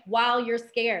doing it while you're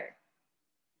scared.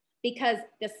 Because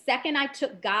the second I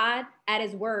took God at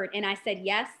his word and I said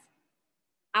yes,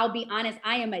 I'll be honest,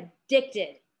 I am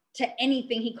addicted to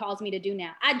anything he calls me to do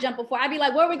now. I jump before, I'd be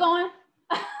like, where are we going?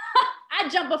 I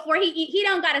jump before he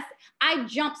don't gotta, I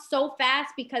jump so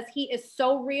fast because he is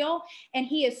so real and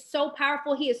he is so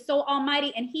powerful. He is so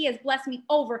almighty and he has blessed me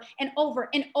over and over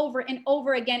and over and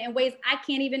over again in ways I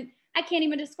can't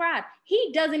even describe.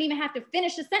 He doesn't even have to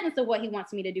finish a sentence of what he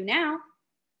wants me to do now.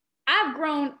 I've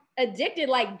grown addicted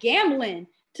like gambling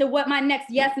to what my next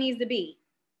yes needs to be.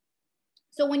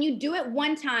 So when you do it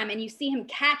one time and you see him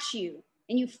catch you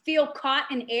and you feel caught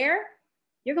in air,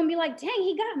 you're going to be like, dang,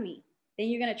 he got me. Then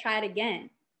you're going to try it again.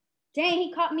 Dang,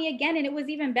 he caught me again and it was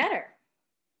even better.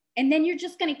 And then you're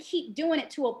just going to keep doing it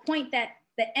to a point that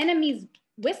the enemy's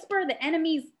whisper, the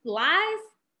enemy's lies.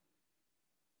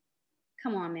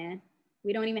 Come on, man.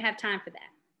 We don't even have time for that.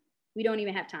 We don't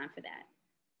even have time for that.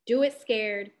 Do it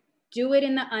scared. Do it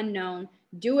in the unknown.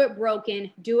 Do it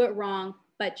broken. Do it wrong,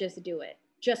 but just do it.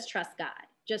 Just trust God.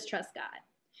 Just trust God.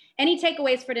 Any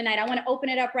takeaways for tonight? I want to open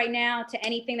it up right now to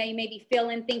anything that you may be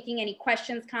feeling, thinking, any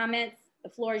questions, comments. The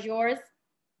floor is yours.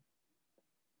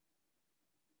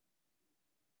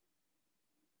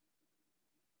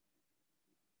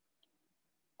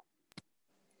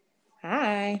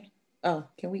 Hi. Oh,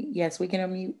 can we? Yes, we can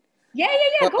unmute. Yeah.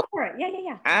 Go for it.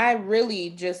 Yeah. I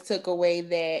really just took away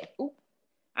that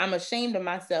I'm ashamed of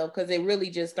myself because it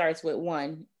really just starts with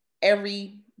one.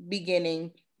 Every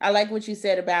beginning, I like what you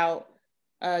said about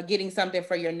getting something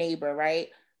for your neighbor, right?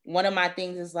 One of my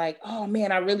things is like, oh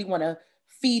man, I really want to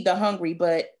feed the hungry,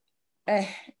 but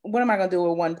what am I going to do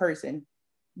with one person?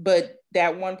 But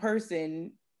that one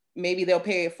person, maybe they'll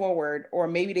pay it forward or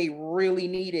maybe they really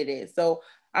needed it. So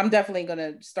I'm definitely going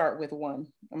to start with one.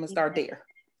 I'm going to start there.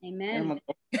 Amen.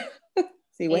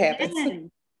 See what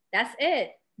happens. That's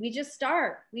it. We just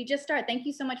start. Thank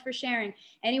you so much for sharing.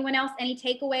 Anyone else, any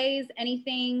takeaways,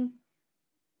 anything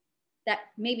that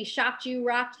maybe shocked you,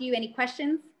 rocked you, any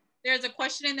questions? There's a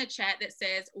question in the chat that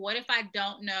says, what if I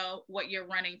don't know what you're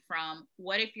running from?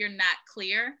 What if you're not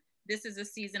clear? This is a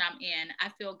season I'm in. I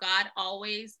feel God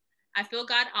always, and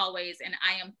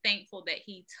I am thankful that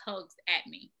he tugs at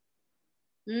me.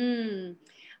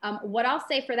 What I'll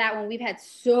say for that one, we've had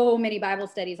so many Bible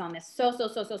studies on this.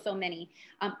 So many.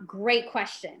 Great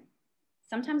question.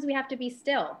 Sometimes we have to be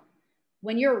still.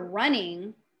 When you're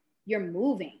running, you're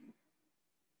moving.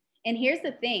 And here's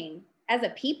the thing, as a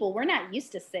people, we're not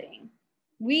used to sitting.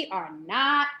 We are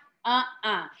not,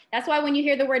 That's why when you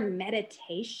hear the word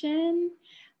meditation,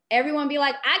 everyone be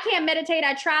like, I can't meditate,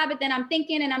 I try, but then I'm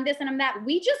thinking and I'm this and I'm that.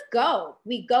 We just go.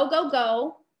 We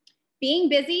go. Being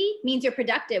busy means you're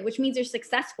productive, which means you're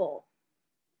successful.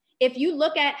 If you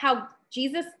look at how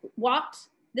Jesus walked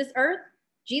this earth,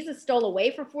 Jesus stole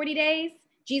away for 40 days.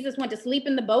 Jesus went to sleep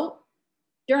in the boat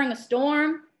during a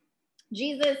storm.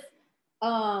 Jesus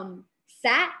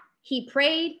sat, he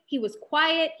prayed, he was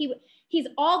quiet. He's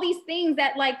all these things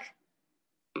that like,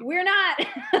 we're not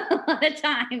a lot of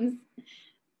times.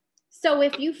 So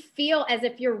if you feel as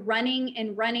if you're running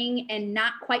and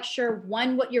not quite sure,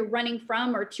 one, what you're running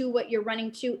from, or two, what you're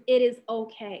running to, it is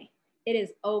okay. It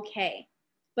is okay.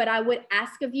 But I would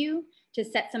ask of you to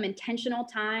set some intentional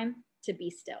time to be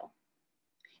still.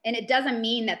 And it doesn't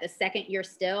mean that the second you're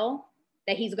still,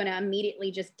 that he's going to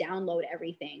immediately just download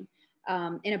everything.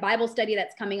 In a Bible study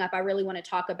that's coming up, I really want to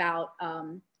talk about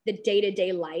the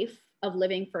day-to-day life of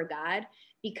living for God,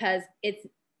 because it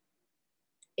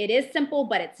is simple,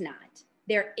 but it's not.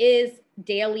 There is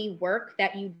daily work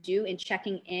that you do in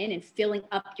checking in and filling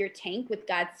up your tank with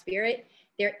God's Spirit.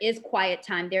 There is quiet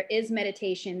time. There is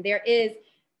meditation. There is,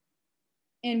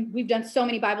 and we've done so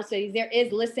many Bible studies, there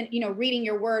is reading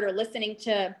your word or listening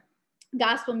to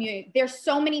gospel music. There's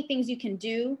so many things you can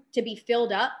do to be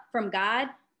filled up from God,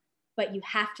 but you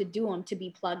have to do them to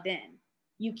be plugged in.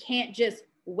 You can't just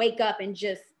wake up and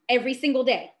just every single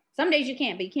day. Some days you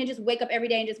can, but you can't just wake up every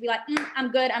day and just be like,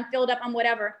 I'm good, I'm filled up, I'm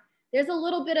whatever. There's a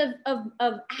little bit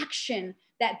of action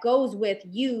that goes with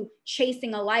you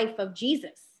chasing a life of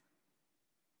Jesus.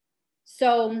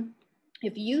 So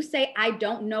if you say, I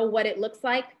don't know what it looks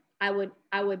like, I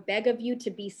would beg of you to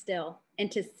be still and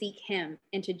to seek him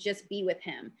and to just be with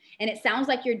him. And it sounds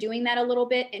like you're doing that a little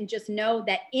bit, and just know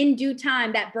that in due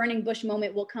time, that burning bush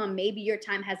moment will come. Maybe your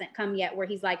time hasn't come yet where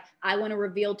he's like, I want to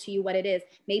reveal to you what it is.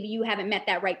 Maybe you haven't met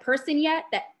that right person yet.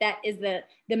 That is the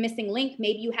missing link.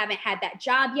 Maybe you haven't had that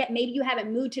job yet. Maybe you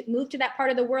haven't moved to that part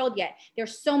of the world yet.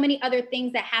 There's so many other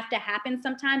things that have to happen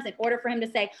sometimes in order for him to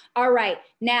say, all right,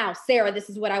 now, Sarah, this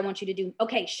is what I want you to do.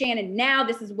 Okay, Shannon, now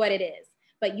this is what it is.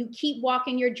 But you keep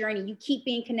walking your journey. You keep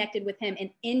being connected with him. And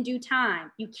in due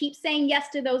time, you keep saying yes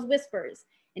to those whispers.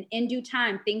 And in due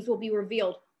time, things will be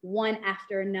revealed one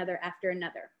after another after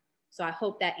another. So I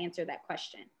hope that answered that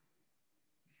question.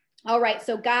 All right.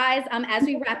 So guys, as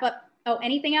we wrap up,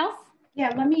 anything else? Yeah,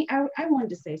 I wanted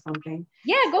to say something.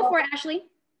 Yeah, go for it, Ashley.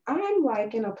 I'm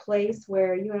like in a place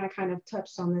where you and I kind of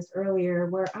touched on this earlier,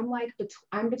 where I'm like,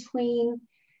 I'm between,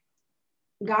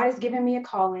 God has given me a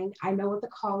calling. I know what the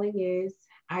calling is.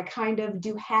 I kind of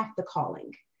do half the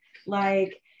calling.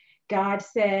 Like God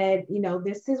said,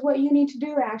 this is what you need to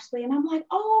do, Ashley. And I'm like,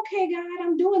 oh, okay, God,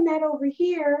 I'm doing that over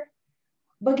here.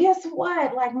 But guess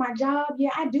what? Like my job,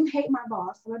 yeah, I do hate my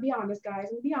boss. I'm gonna be honest, guys.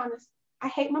 I'm gonna be honest. I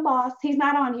hate my boss. He's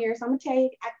not on here, so I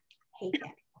hate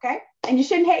him, okay? And you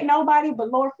shouldn't hate nobody,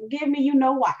 but Lord, forgive me, you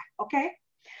know why, okay?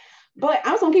 But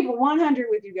I'm just gonna keep it 100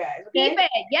 with you guys, okay? Keep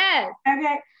it, yes.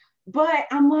 Okay, but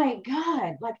I'm like,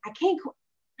 God, like I can't,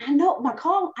 I know my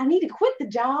call, I need to quit the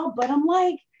job, but I'm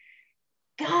like,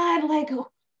 God, like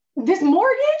this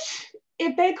mortgage,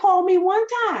 if they call me one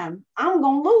time, I'm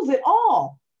gonna lose it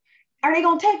all. Are they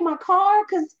gonna take my car?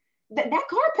 Because that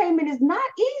car payment is not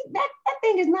easy. That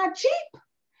thing is not cheap.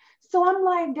 So I'm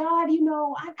like, God, I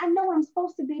know what I'm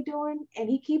supposed to be doing. And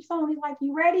he keeps on, he's like,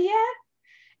 you ready yet?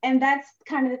 And that's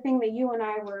kind of the thing that you and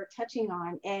I were touching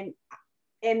on.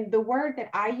 And the word that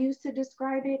I use to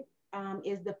describe it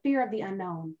is the fear of the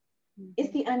unknown. Mm-hmm.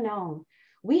 It's the unknown.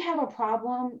 We have a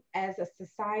problem as a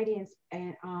society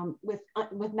and with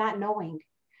not knowing.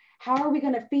 How are we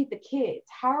going to feed the kids?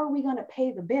 How are we going to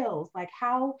pay the bills? Like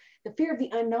how the fear of the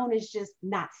unknown is just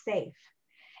not safe.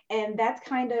 And that's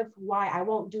kind of why I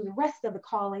won't do the rest of the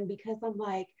calling, because I'm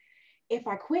like, if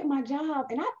I quit my job,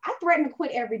 and I threaten to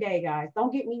quit every day, guys,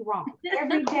 don't get me wrong.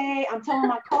 Every day I'm telling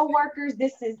my coworkers,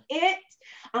 this is it.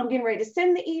 I'm getting ready to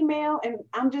send the email and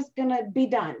I'm just going to be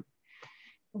done.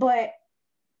 But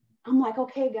I'm like,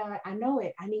 okay, God, I know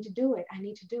it. I need to do it. I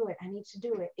need to do it. I need to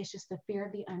do it. It's just the fear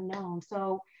of the unknown.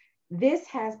 So this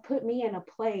has put me in a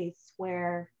place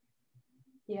where,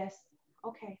 yes,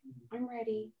 okay, I'm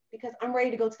ready, because I'm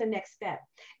ready to go to the next step.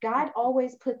 God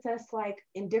always puts us like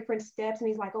in different steps, and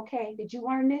he's like, okay, did you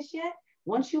learn this yet?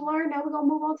 Once you learn, now we're gonna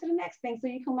move on to the next thing so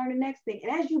you can learn the next thing.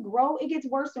 And as you grow, it gets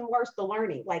worse and worse, the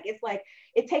learning. Like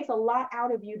it takes a lot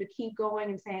out of you to keep going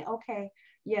and saying, okay,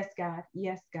 yes, God,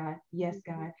 yes, God, yes,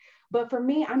 God. But for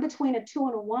me, I'm between a 2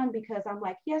 and a 1 because I'm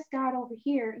like, yes, God, over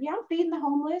here. Yeah, I'm feeding the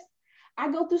homeless. I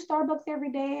go through Starbucks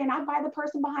every day and I buy the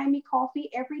person behind me coffee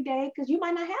every day because you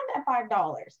might not have that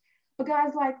 $5. But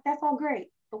God's like, that's all great.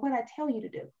 But what I tell you to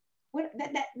do,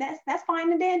 that's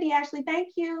fine and dandy, Ashley. Thank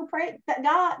you. Pray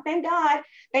God, thank God.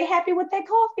 They happy with their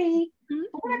coffee.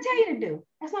 But what I tell you to do,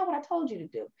 that's not what I told you to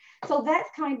do. So that's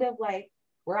kind of like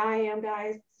where I am,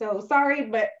 guys. So sorry,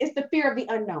 but it's the fear of the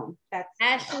unknown. That's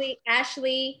Ashley,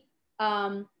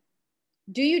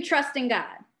 do you trust in God?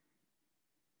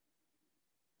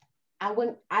 I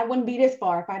wouldn't be this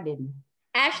far if I didn't.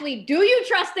 Ashley, do you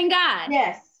trust in God?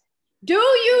 Yes. Do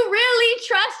you really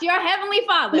trust your Heavenly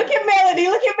Father? Look at Melody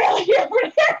over there. Do you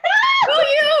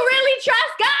really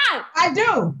trust God? I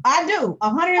do. 150%. So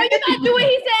you better do what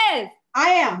he says. I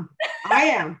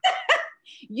am.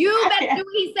 You better do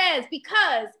what he says,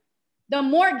 because the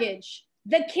mortgage,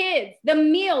 the kids, the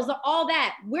meals, all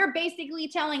that, we're basically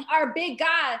telling our big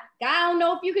God, I don't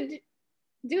know if you could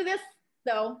do this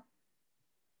though.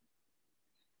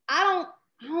 I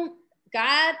don't,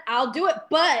 God, I'll do it,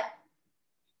 but,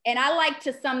 and I like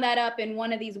to sum that up in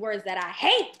one of these words that I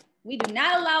hate. We do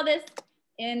not allow this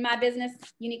in my business,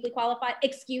 Uniquely Qualified,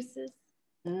 excuses.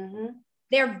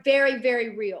 They're very,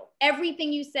 very real.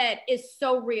 Everything you said is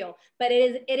so real, but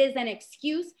it is an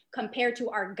excuse compared to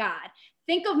our God.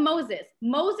 Think of Moses.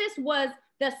 Moses was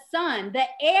the son, the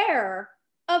heir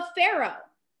of Pharaoh.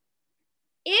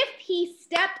 If he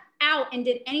stepped out and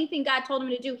did anything God told him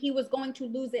to do, he was going to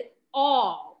lose it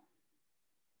all.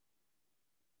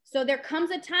 So there comes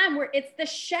a time where it's the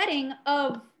shedding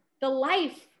of the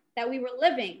life that we were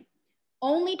living,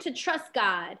 only to trust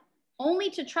God, only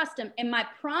to trust him. And my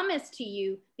promise to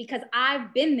you, because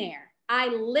I've been there, I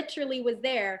literally was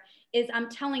there, is I'm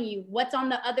telling you, what's on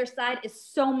the other side is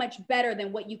so much better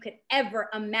than what you could ever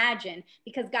imagine,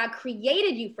 because God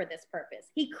created you for this purpose.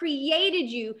 He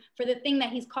created you for the thing that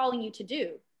he's calling you to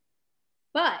do.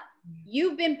 But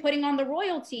you've been putting on the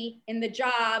royalty in the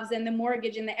jobs and the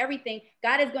mortgage and the everything.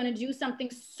 God is going to do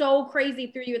something so crazy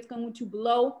through you. It's going to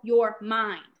blow your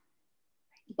mind.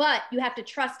 But you have to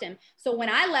trust him. So when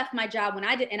I left my job, when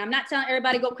I did, and I'm not telling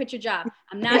everybody go quit your job.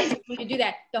 I'm not telling you to do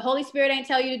that. The Holy Spirit ain't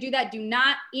tell you to do that. Do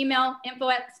not email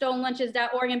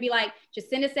info@stolenlunches.org and be like,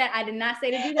 Jacinda said, I did not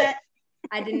say to do that.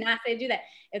 I did not say to do that.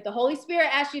 If the Holy Spirit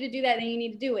asked you to do that, then you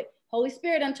need to do it. Holy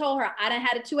Spirit done told her, I done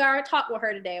had a 2-hour talk with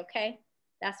her today, okay?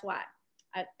 That's why.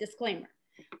 Disclaimer.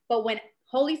 But when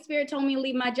Holy Spirit told me to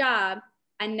leave my job,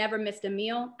 I never missed a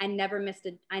meal. I never missed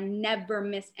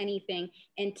anything.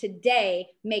 And today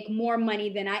make more money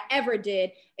than I ever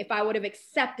did if I would have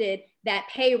accepted that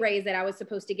pay raise that I was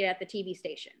supposed to get at the TV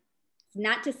station.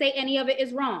 Not to say any of it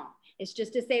is wrong. It's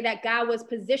just to say that God was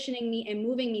positioning me and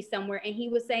moving me somewhere. And he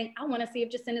was saying, I want to see if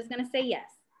Jacinda's going to say yes.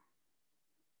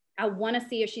 I want to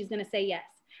see if she's going to say yes.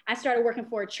 I started working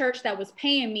for a church that was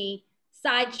paying me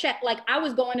side check. Like I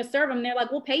was going to serve them. They're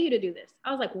like, we'll pay you to do this.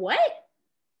 I was like, what?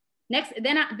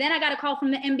 Then I got a call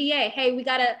from the NBA. Hey, we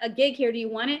got a gig here. Do you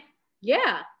want it?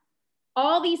 Yeah.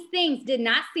 All these things, did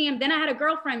not see him. Then I had a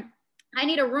girlfriend. I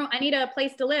need a room. I need a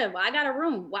place to live. Well, I got a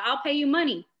room. Well, I'll pay you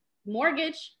money.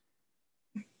 Mortgage.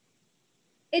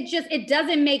 It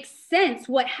doesn't make sense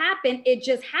what happened. It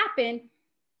just happened.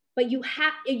 But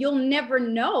you'll never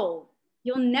know.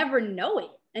 You'll never know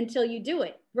it until you do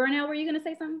it. Vernell, were you going to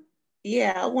say something?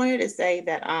 Yeah, I wanted to say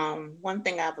that one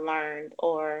thing I've learned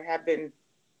or have been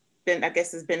I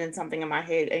guess has been in something in my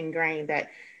head ingrained, that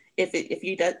if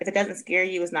it doesn't scare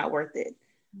you, it's not worth it.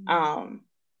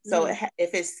 So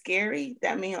if it's scary,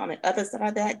 that means on the other side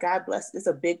of that, God bless, there's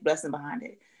a big blessing behind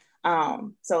it.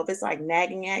 So if it's like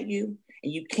nagging at you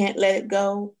and you can't let it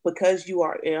go because you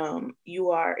are and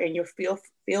you feel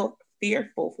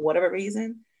fearful for whatever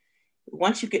reason,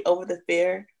 once you get over the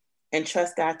fear and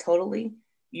trust God totally,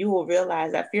 you will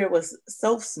realize that fear was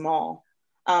so small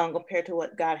compared to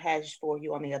what God has for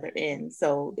you on the other end.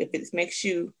 So if it makes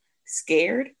you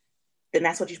scared, then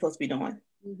that's what you're supposed to be doing.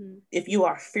 If you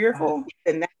are fearful,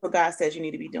 then that's what God says you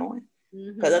need to be doing.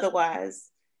 Because otherwise,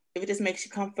 if it just makes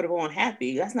you comfortable and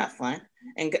happy, that's not fun.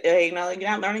 And you're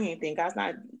not learning anything. God's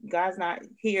not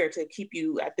here to keep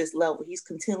you at this level. He's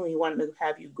continually wanting to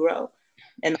have you grow.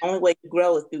 And the only way you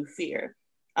grow is through fear.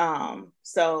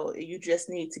 So you just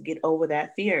need to get over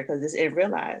that fear and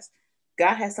realize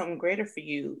God has something greater for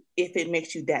you if it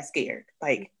makes you that scared.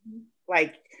 Like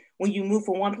when you move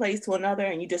from one place to another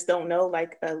and you just don't know,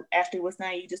 like Ashley was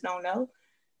saying, you just don't know,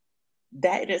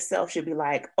 that in itself should be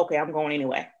like, okay, I'm going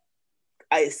anyway.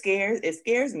 it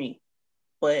scares me.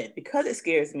 But because it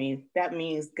scares me, that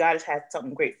means God has had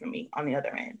something great for me on the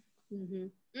other end.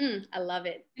 I love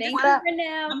it. Thank you,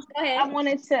 Renelle. Go ahead. I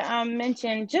wanted to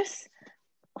mention, just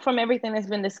from everything that's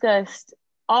been discussed,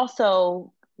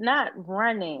 also not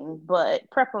running, but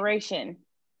preparation.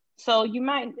 So you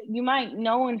might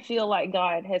know and feel like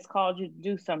God has called you to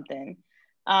do something,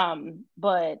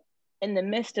 but in the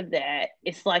midst of that,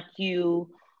 it's like you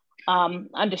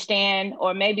understand,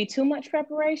 or maybe too much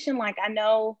preparation. Like I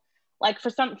know, like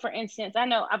for instance, I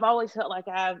know I've always felt like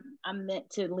I'm meant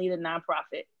to lead a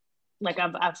nonprofit. Like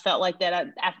I've felt like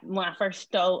that. When I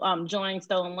first joined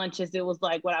Stolen Lunches, it was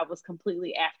like what I was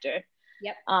completely after.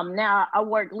 Yep. Now I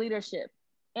work leadership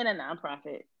in a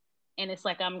nonprofit, and it's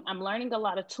like I'm learning a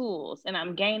lot of tools and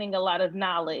I'm gaining a lot of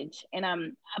knowledge,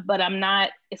 and but I'm not.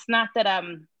 It's not that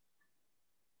I'm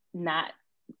not.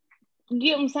 You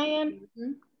get what I'm saying?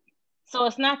 Mm-hmm. So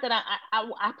it's not that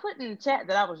I put in the chat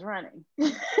that I was running.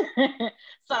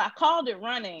 So I called it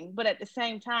running, but at the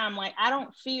same time, like I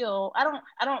don't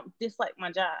dislike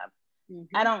my job.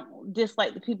 Mm-hmm. I don't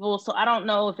dislike the people. So I don't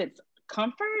know if it's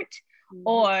comfort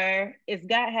or is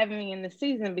God having me in the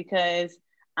season because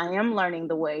I am learning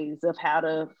the ways of how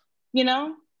to,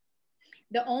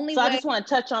 The only way. I just want to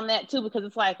touch on that too, because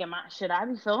it's like, should I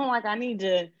be feeling like I need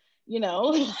to,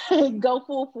 go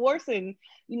full force and,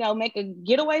 make a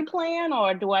getaway plan,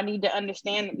 or do I need to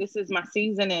understand that this is my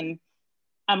season and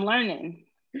I'm learning?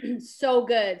 So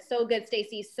good,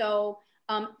 Stacey. So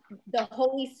the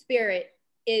Holy Spirit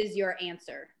is your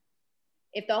answer.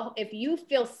 If you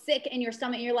feel sick in your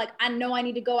stomach and you're like, I know I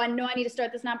need to go, I know I need to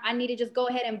start this now, I need to just go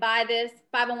ahead and buy this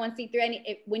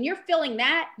 501c3. When you're feeling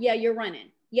that, yeah, you're running.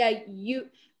 Yeah,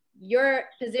 your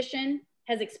position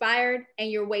has expired and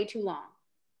you're way too long.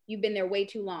 You've been there way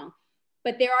too long.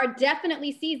 But there are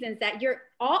definitely seasons that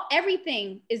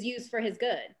everything is used for his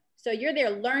good. So you're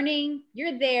there learning,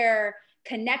 you're there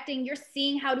connecting, you're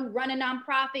seeing how to run a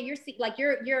nonprofit,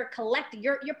 you're collecting,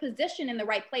 your position in the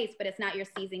right place, but it's not your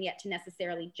season yet to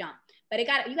necessarily jump. But you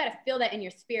got to feel that in your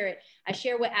spirit. I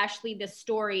share with Ashley this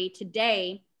story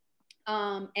today.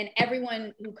 And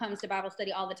everyone who comes to Bible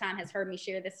study all the time has heard me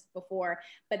share this before,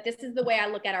 but this is the way I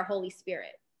look at our Holy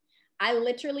Spirit. I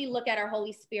literally look at our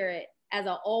Holy Spirit as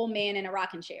an old man in a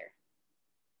rocking chair.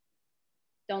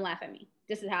 Don't laugh at me.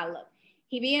 This is how I look.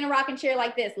 He be in a rocking chair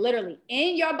like this, literally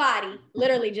in your body,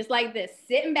 literally just like this,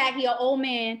 sitting back. He an old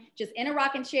man, just in a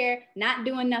rocking chair, not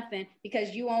doing nothing because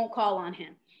you won't call on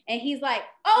him. And he's like,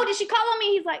 oh, did she call on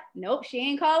me? He's like, nope, she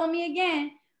ain't calling me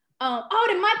again. Oh,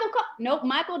 did Michael call? Nope,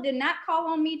 Michael did not call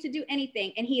on me to do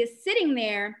anything. And he is sitting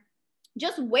there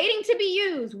just waiting to be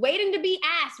used, waiting to be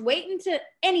asked, waiting to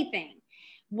anything.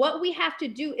 What we have to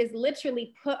do is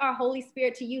literally put our Holy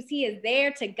Spirit to use. He is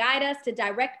there to guide us, to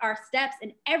direct our steps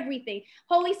and everything.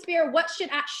 Holy Spirit, what should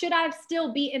I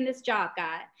still be in this job,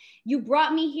 God? You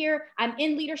brought me here. I'm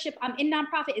in leadership. I'm in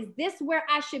nonprofit. Is this where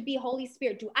I should be, Holy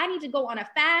Spirit? Do I need to go on a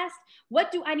fast?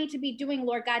 What do I need to be doing,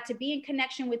 Lord God, to be in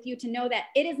connection with you, to know that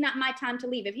it is not my time to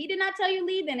leave? If he did not tell you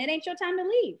leave, then it ain't your time to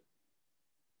leave.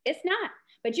 It's not.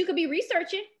 But you could be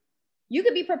researching. You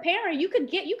could be preparing. You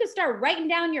could start writing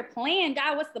down your plan.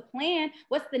 God, what's the plan?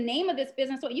 What's the name of this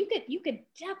business? So you could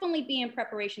definitely be in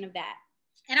preparation of that.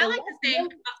 And so I like to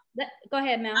say, go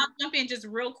ahead, Mel. I'll jump in just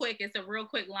real quick. It's a real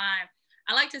quick line.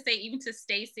 I like to say, even to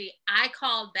Stacey, I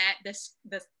call that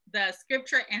the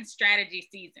scripture and strategy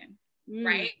season,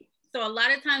 right? So a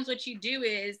lot of times what you do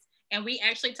is, and we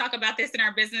actually talk about this in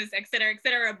our business, et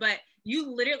cetera, but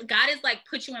you literally, God is like,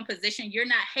 put you in position. You're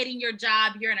not hating your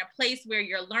job. You're in a place where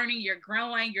you're learning, you're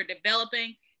growing, you're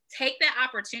developing. Take that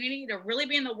opportunity to really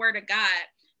be in the word of God,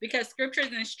 because scriptures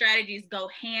and strategies go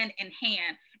hand in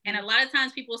hand. And a lot of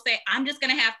times people say, I'm just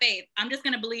going to have faith. I'm just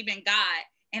going to believe in God.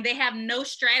 And they have no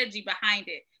strategy behind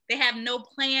it. They have no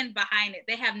plan behind it.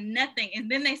 They have nothing. And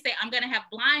then they say, I'm going to have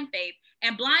blind faith.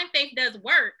 And blind faith does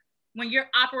work when you're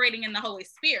operating in the Holy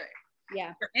Spirit.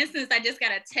 Yeah. For instance, I just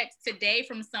got a text today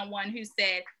from someone who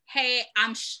said, hey,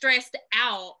 I'm stressed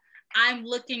out. I'm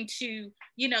looking to,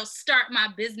 start my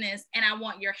business and I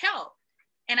want your help.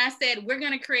 And I said, we're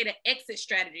going to create an exit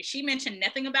strategy. She mentioned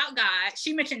nothing about God.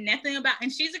 She mentioned nothing about,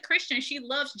 and she's a Christian. She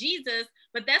loves Jesus,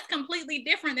 but that's completely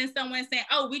different than someone saying,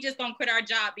 oh, we just going to quit our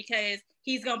job because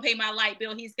he's going to pay my light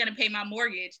bill. He's going to pay my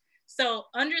mortgage. So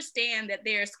understand that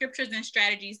there are scriptures and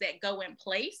strategies that go in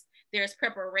place. There's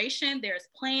preparation, there's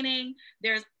planning,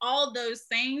 there's all those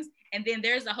things. And then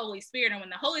there's the Holy Spirit. And when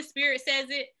the Holy Spirit says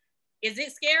it, is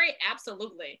it scary?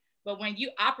 Absolutely. But when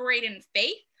you operate in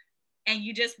faith and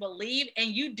you just believe and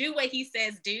you do what he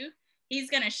says do, he's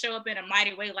going to show up in a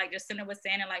mighty way, like Jacinda was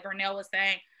saying, and like Vernell was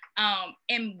saying.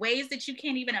 in ways that you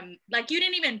can't even, like, you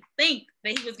didn't even think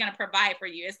that he was going to provide for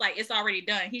you. It's like, it's already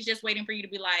done. He's just waiting for you to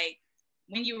be like,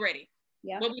 when you ready,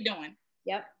 what we doing?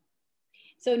 Yep.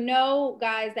 So know,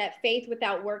 guys, that faith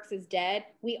without works is dead.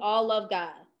 We all love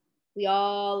God. We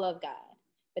all love God.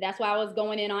 But that's why I was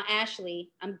going in on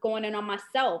Ashley. I'm going in on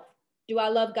myself. Do I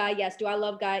love God? Yes. Do I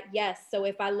love God? Yes. So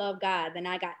if I love God, then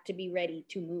I got to be ready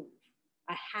to move.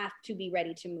 I have to be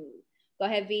ready to move. Go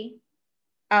ahead, V.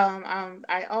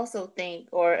 I also think,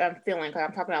 or I'm feeling, because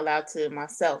I'm talking out loud to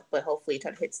myself, but hopefully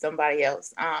try to hit somebody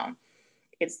else.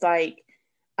 It's like,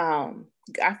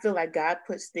 I feel like God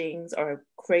puts things or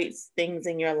creates things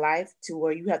in your life to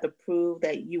where you have to prove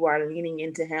that you are leaning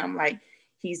into him. Like,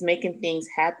 he's making things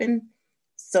happen.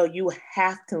 So you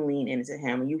have to lean into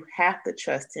him. You have to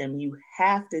trust him. You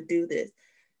have to do this.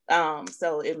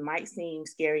 So it might seem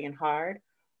scary and hard,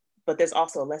 but there's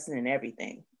also a lesson in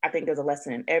everything. I think there's a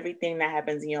lesson in everything that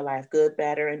happens in your life, good,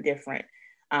 bad, or indifferent.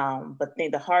 But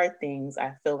the hard things,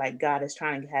 I feel like God is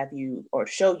trying to have you or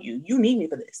show you, you need me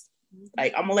for this.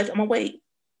 Like, I'm gonna wait.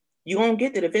 You're gonna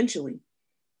get it eventually,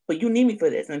 but you need me for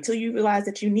this. Until you realize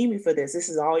that you need me for this, this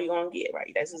is all you're gonna get,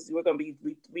 right? We're gonna be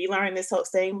relearning this whole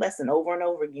same lesson over and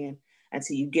over again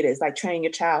until you get it. It's like training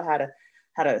your child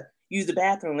how to use the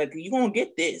bathroom. Like, you're gonna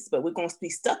get this, but we're gonna be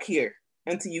stuck here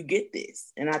until you get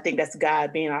this. And I think that's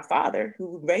God being our Father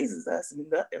who raises us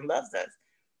and loves us.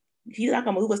 He's not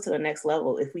gonna move us to the next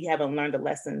level if we haven't learned a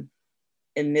lesson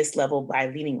in this level by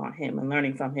leaning on him and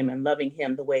learning from him and loving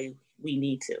him the way we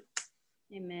need to.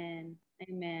 Amen.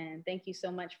 Amen. Thank you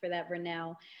so much for that,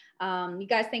 Vernell. You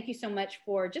guys, thank you so much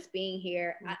for just being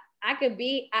here. I could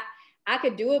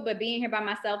do it, but being here by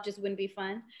myself just wouldn't be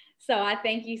fun. So I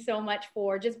thank you so much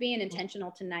for just being intentional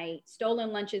tonight.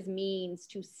 Stolen lunches means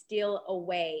to steal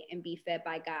away and be fed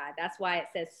by God. That's why it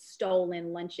says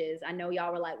stolen lunches. I know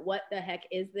y'all were like, what the heck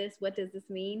is this? What does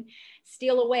this mean?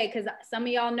 Steal away, because some of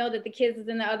y'all know that the kids is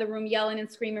in the other room yelling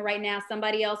and screaming right now.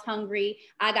 Somebody else hungry.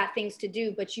 I got things to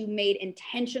do, but you made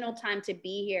intentional time to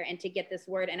be here and to get this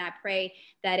word. And I pray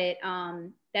that it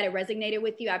resonated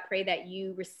with you. I pray that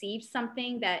you received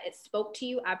something, that it spoke to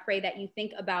you. I pray that you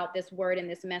think about this word and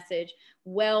this message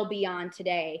well beyond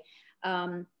today.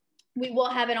 We will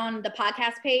have it on the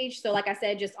podcast page. So like I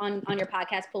said, just on your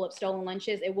podcast, pull up Stolen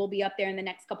Lunches. It will be up there in the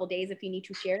next couple of days if you need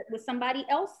to share it with somebody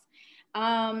else.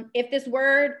 If this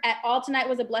word at all tonight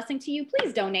was a blessing to you,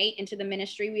 please donate into the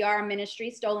ministry. We are a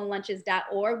ministry,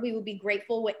 stolenlunches.org. We will be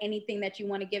grateful with anything that you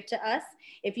want to give to us.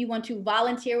 If you want to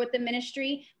volunteer with the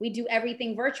ministry, we do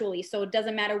everything virtually. So it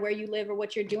doesn't matter where you live or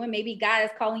what you're doing. Maybe God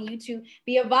is calling you to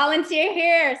be a volunteer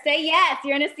here. Say yes.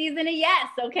 You're in a season of yes.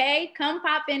 Okay. Come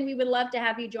pop in. We would love to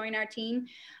have you join our team.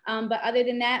 But other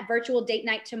than that, virtual date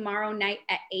night tomorrow night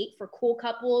at 8 for cool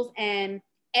couples. And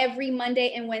every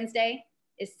Monday and Wednesday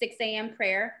is 6 a.m.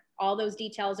 prayer. All those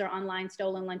details are online,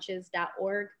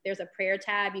 stolenlunches.org. There's a prayer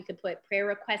tab. You could put prayer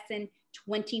requests in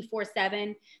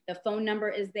 24/7. The phone number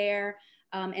is there.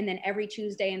 And then every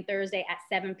Tuesday and Thursday at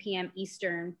 7 p.m.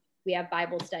 Eastern, we have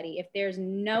Bible study. If there's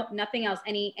nothing else,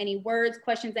 any words,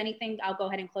 questions, anything, I'll go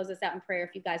ahead and close this out in prayer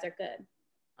if you guys are good.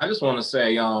 I just want to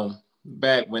say,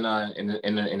 back when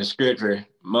in the scripture,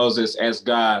 Moses asked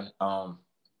God,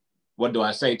 what do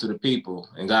I say to the people?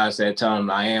 And God said, tell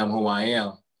them I am who I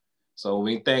am. So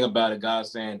when you think about it,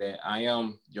 God's saying that I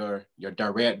am your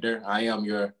director. I am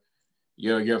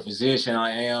your physician.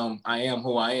 I am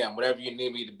who I am. Whatever you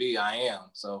need me to be, I am.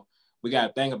 So we got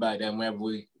to think about that whenever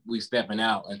we stepping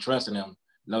out and trusting him,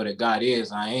 know that God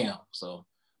is, I am. So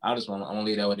I want to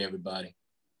leave that with everybody.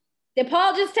 Did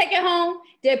Paul just take it home?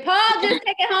 Did Paul just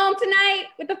take it home tonight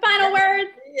with the final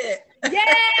words? Yeah.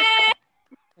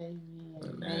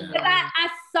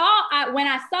 When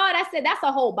I saw it, I said, that's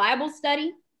a whole Bible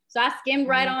study. So I skimmed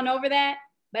right on over that.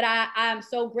 But I'm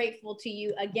so grateful to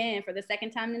you again for the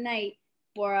second time tonight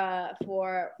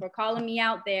for calling me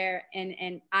out there.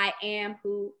 And I am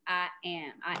who I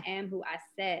am. I am who I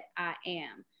said I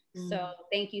am. So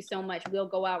thank you so much. We'll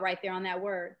go out right there on that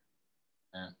word.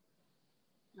 Yeah.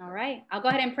 All right. I'll go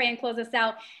ahead and pray and close us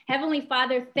out. Heavenly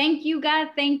Father, thank you, God.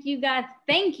 Thank you, God.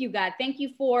 Thank you, God. Thank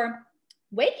you for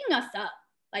waking us up.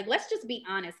 Like, let's just be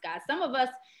honest, guys. Some of us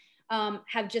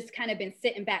have just kind of been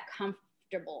sitting back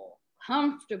comfortable,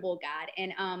 God.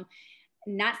 And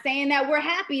not saying that we're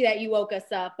happy that you woke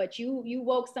us up, but you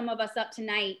woke some of us up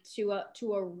tonight to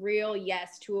a real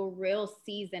yes, to a real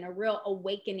season, a real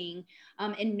awakening,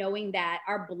 and knowing that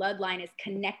our bloodline is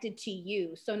connected to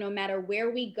you. So no matter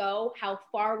where we go, how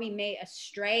far we may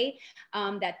astray,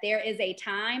 that there is a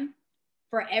time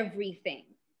for everything.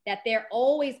 That there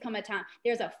always come a time.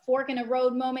 There's a fork in the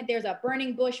road moment. There's a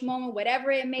burning bush moment,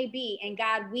 whatever it may be. And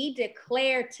God, we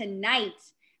declare tonight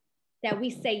that we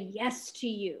say yes to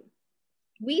you.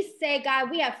 We say, God,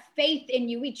 we have faith in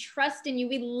you. We trust in you.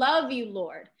 We love you,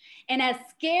 Lord. And as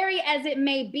scary as it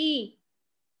may be,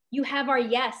 you have our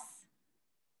yes.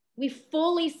 We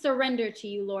fully surrender to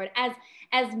you, Lord.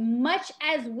 As much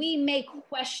as we may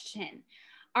question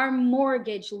our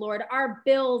mortgage, Lord, our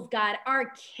bills, God,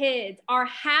 our kids, our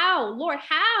how, Lord,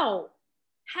 how?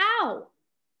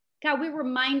 God, we're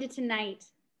reminded tonight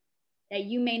that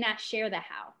you may not share the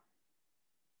how.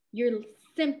 You're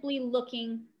simply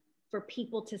looking for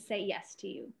people to say yes to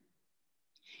you.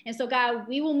 And so, God,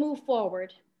 we will move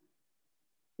forward.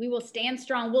 We will stand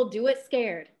strong. We'll do it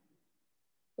scared.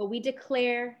 But we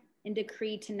declare and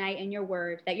decree tonight in your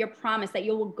word that your promise that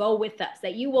you will go with us,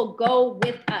 that you will go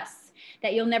with us,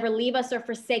 that you'll never leave us or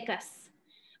forsake us,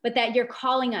 but that you're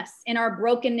calling us in our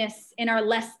brokenness, in our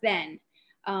less than.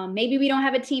 Maybe we don't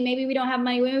have a team. Maybe we don't have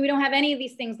money. Maybe we don't have any of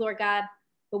these things, Lord God,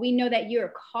 but we know that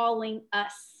you're calling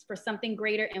us for something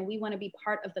greater, and we want to be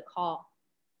part of the call.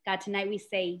 God, tonight we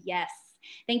say yes.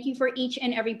 Thank you for each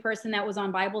and every person that was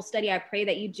on Bible study. I pray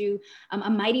that you do a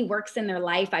mighty works in their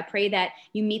life. I pray that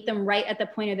you meet them right at the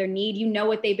point of their need. You know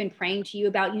what they've been praying to you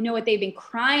about. You know what they've been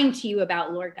crying to you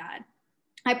about, Lord God.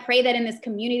 I pray that in this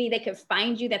community, they could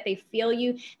find you, that they feel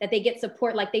you, that they get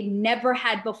support like they've never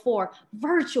had before,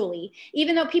 virtually.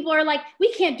 Even though people are like,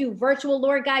 we can't do virtual,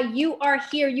 Lord God, you are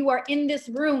here. You are in this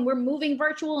room. We're moving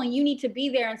virtual and you need to be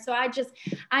there. And so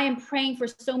I am praying for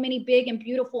so many big and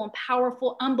beautiful and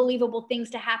powerful, unbelievable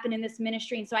things to happen in this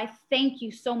ministry. And so I thank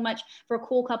you so much for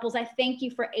Cool Couples. I thank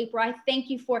you for April. I thank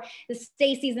you for the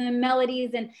Stacys and the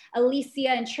Melodies and Alicia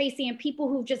and Tracy and people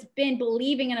who've just been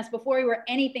believing in us before we were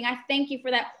anything. I thank you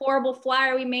for that horrible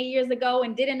flyer we made years ago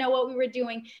and didn't know what we were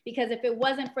doing, because if it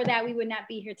wasn't for that, we would not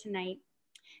be here tonight.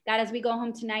 God, as we go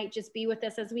home tonight, just be with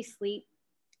us as we sleep.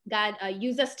 God,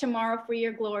 use us tomorrow for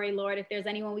your glory, Lord. If there's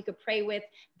anyone we could pray with,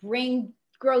 bring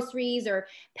groceries or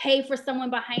pay for someone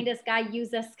behind us, God,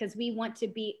 use us, because we want to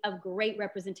be a great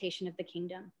representation of the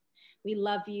kingdom. We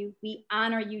love you. We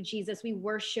honor you, Jesus. We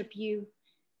worship you,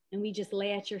 and we just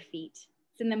lay at your feet.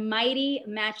 In the mighty,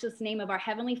 matchless name of our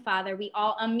Heavenly Father, we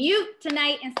all unmute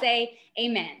tonight and say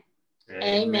amen.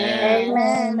 Amen.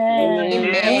 Amen.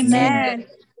 Amen.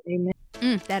 Amen.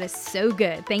 That is so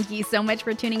good. Thank you so much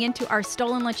for tuning in to our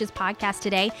Stolen Lunches podcast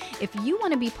today. If you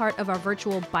want to be part of our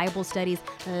virtual Bible studies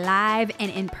live and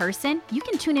in person, you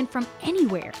can tune in from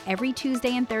anywhere every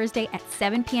Tuesday and Thursday at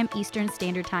 7 p.m. Eastern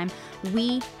Standard Time.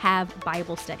 We have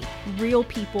Bible study, real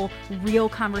people, real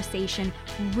conversation,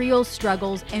 real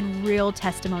struggles, and real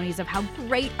testimonies of how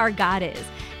great our God is.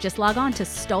 Just log on to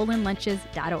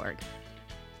stolenlunches.org.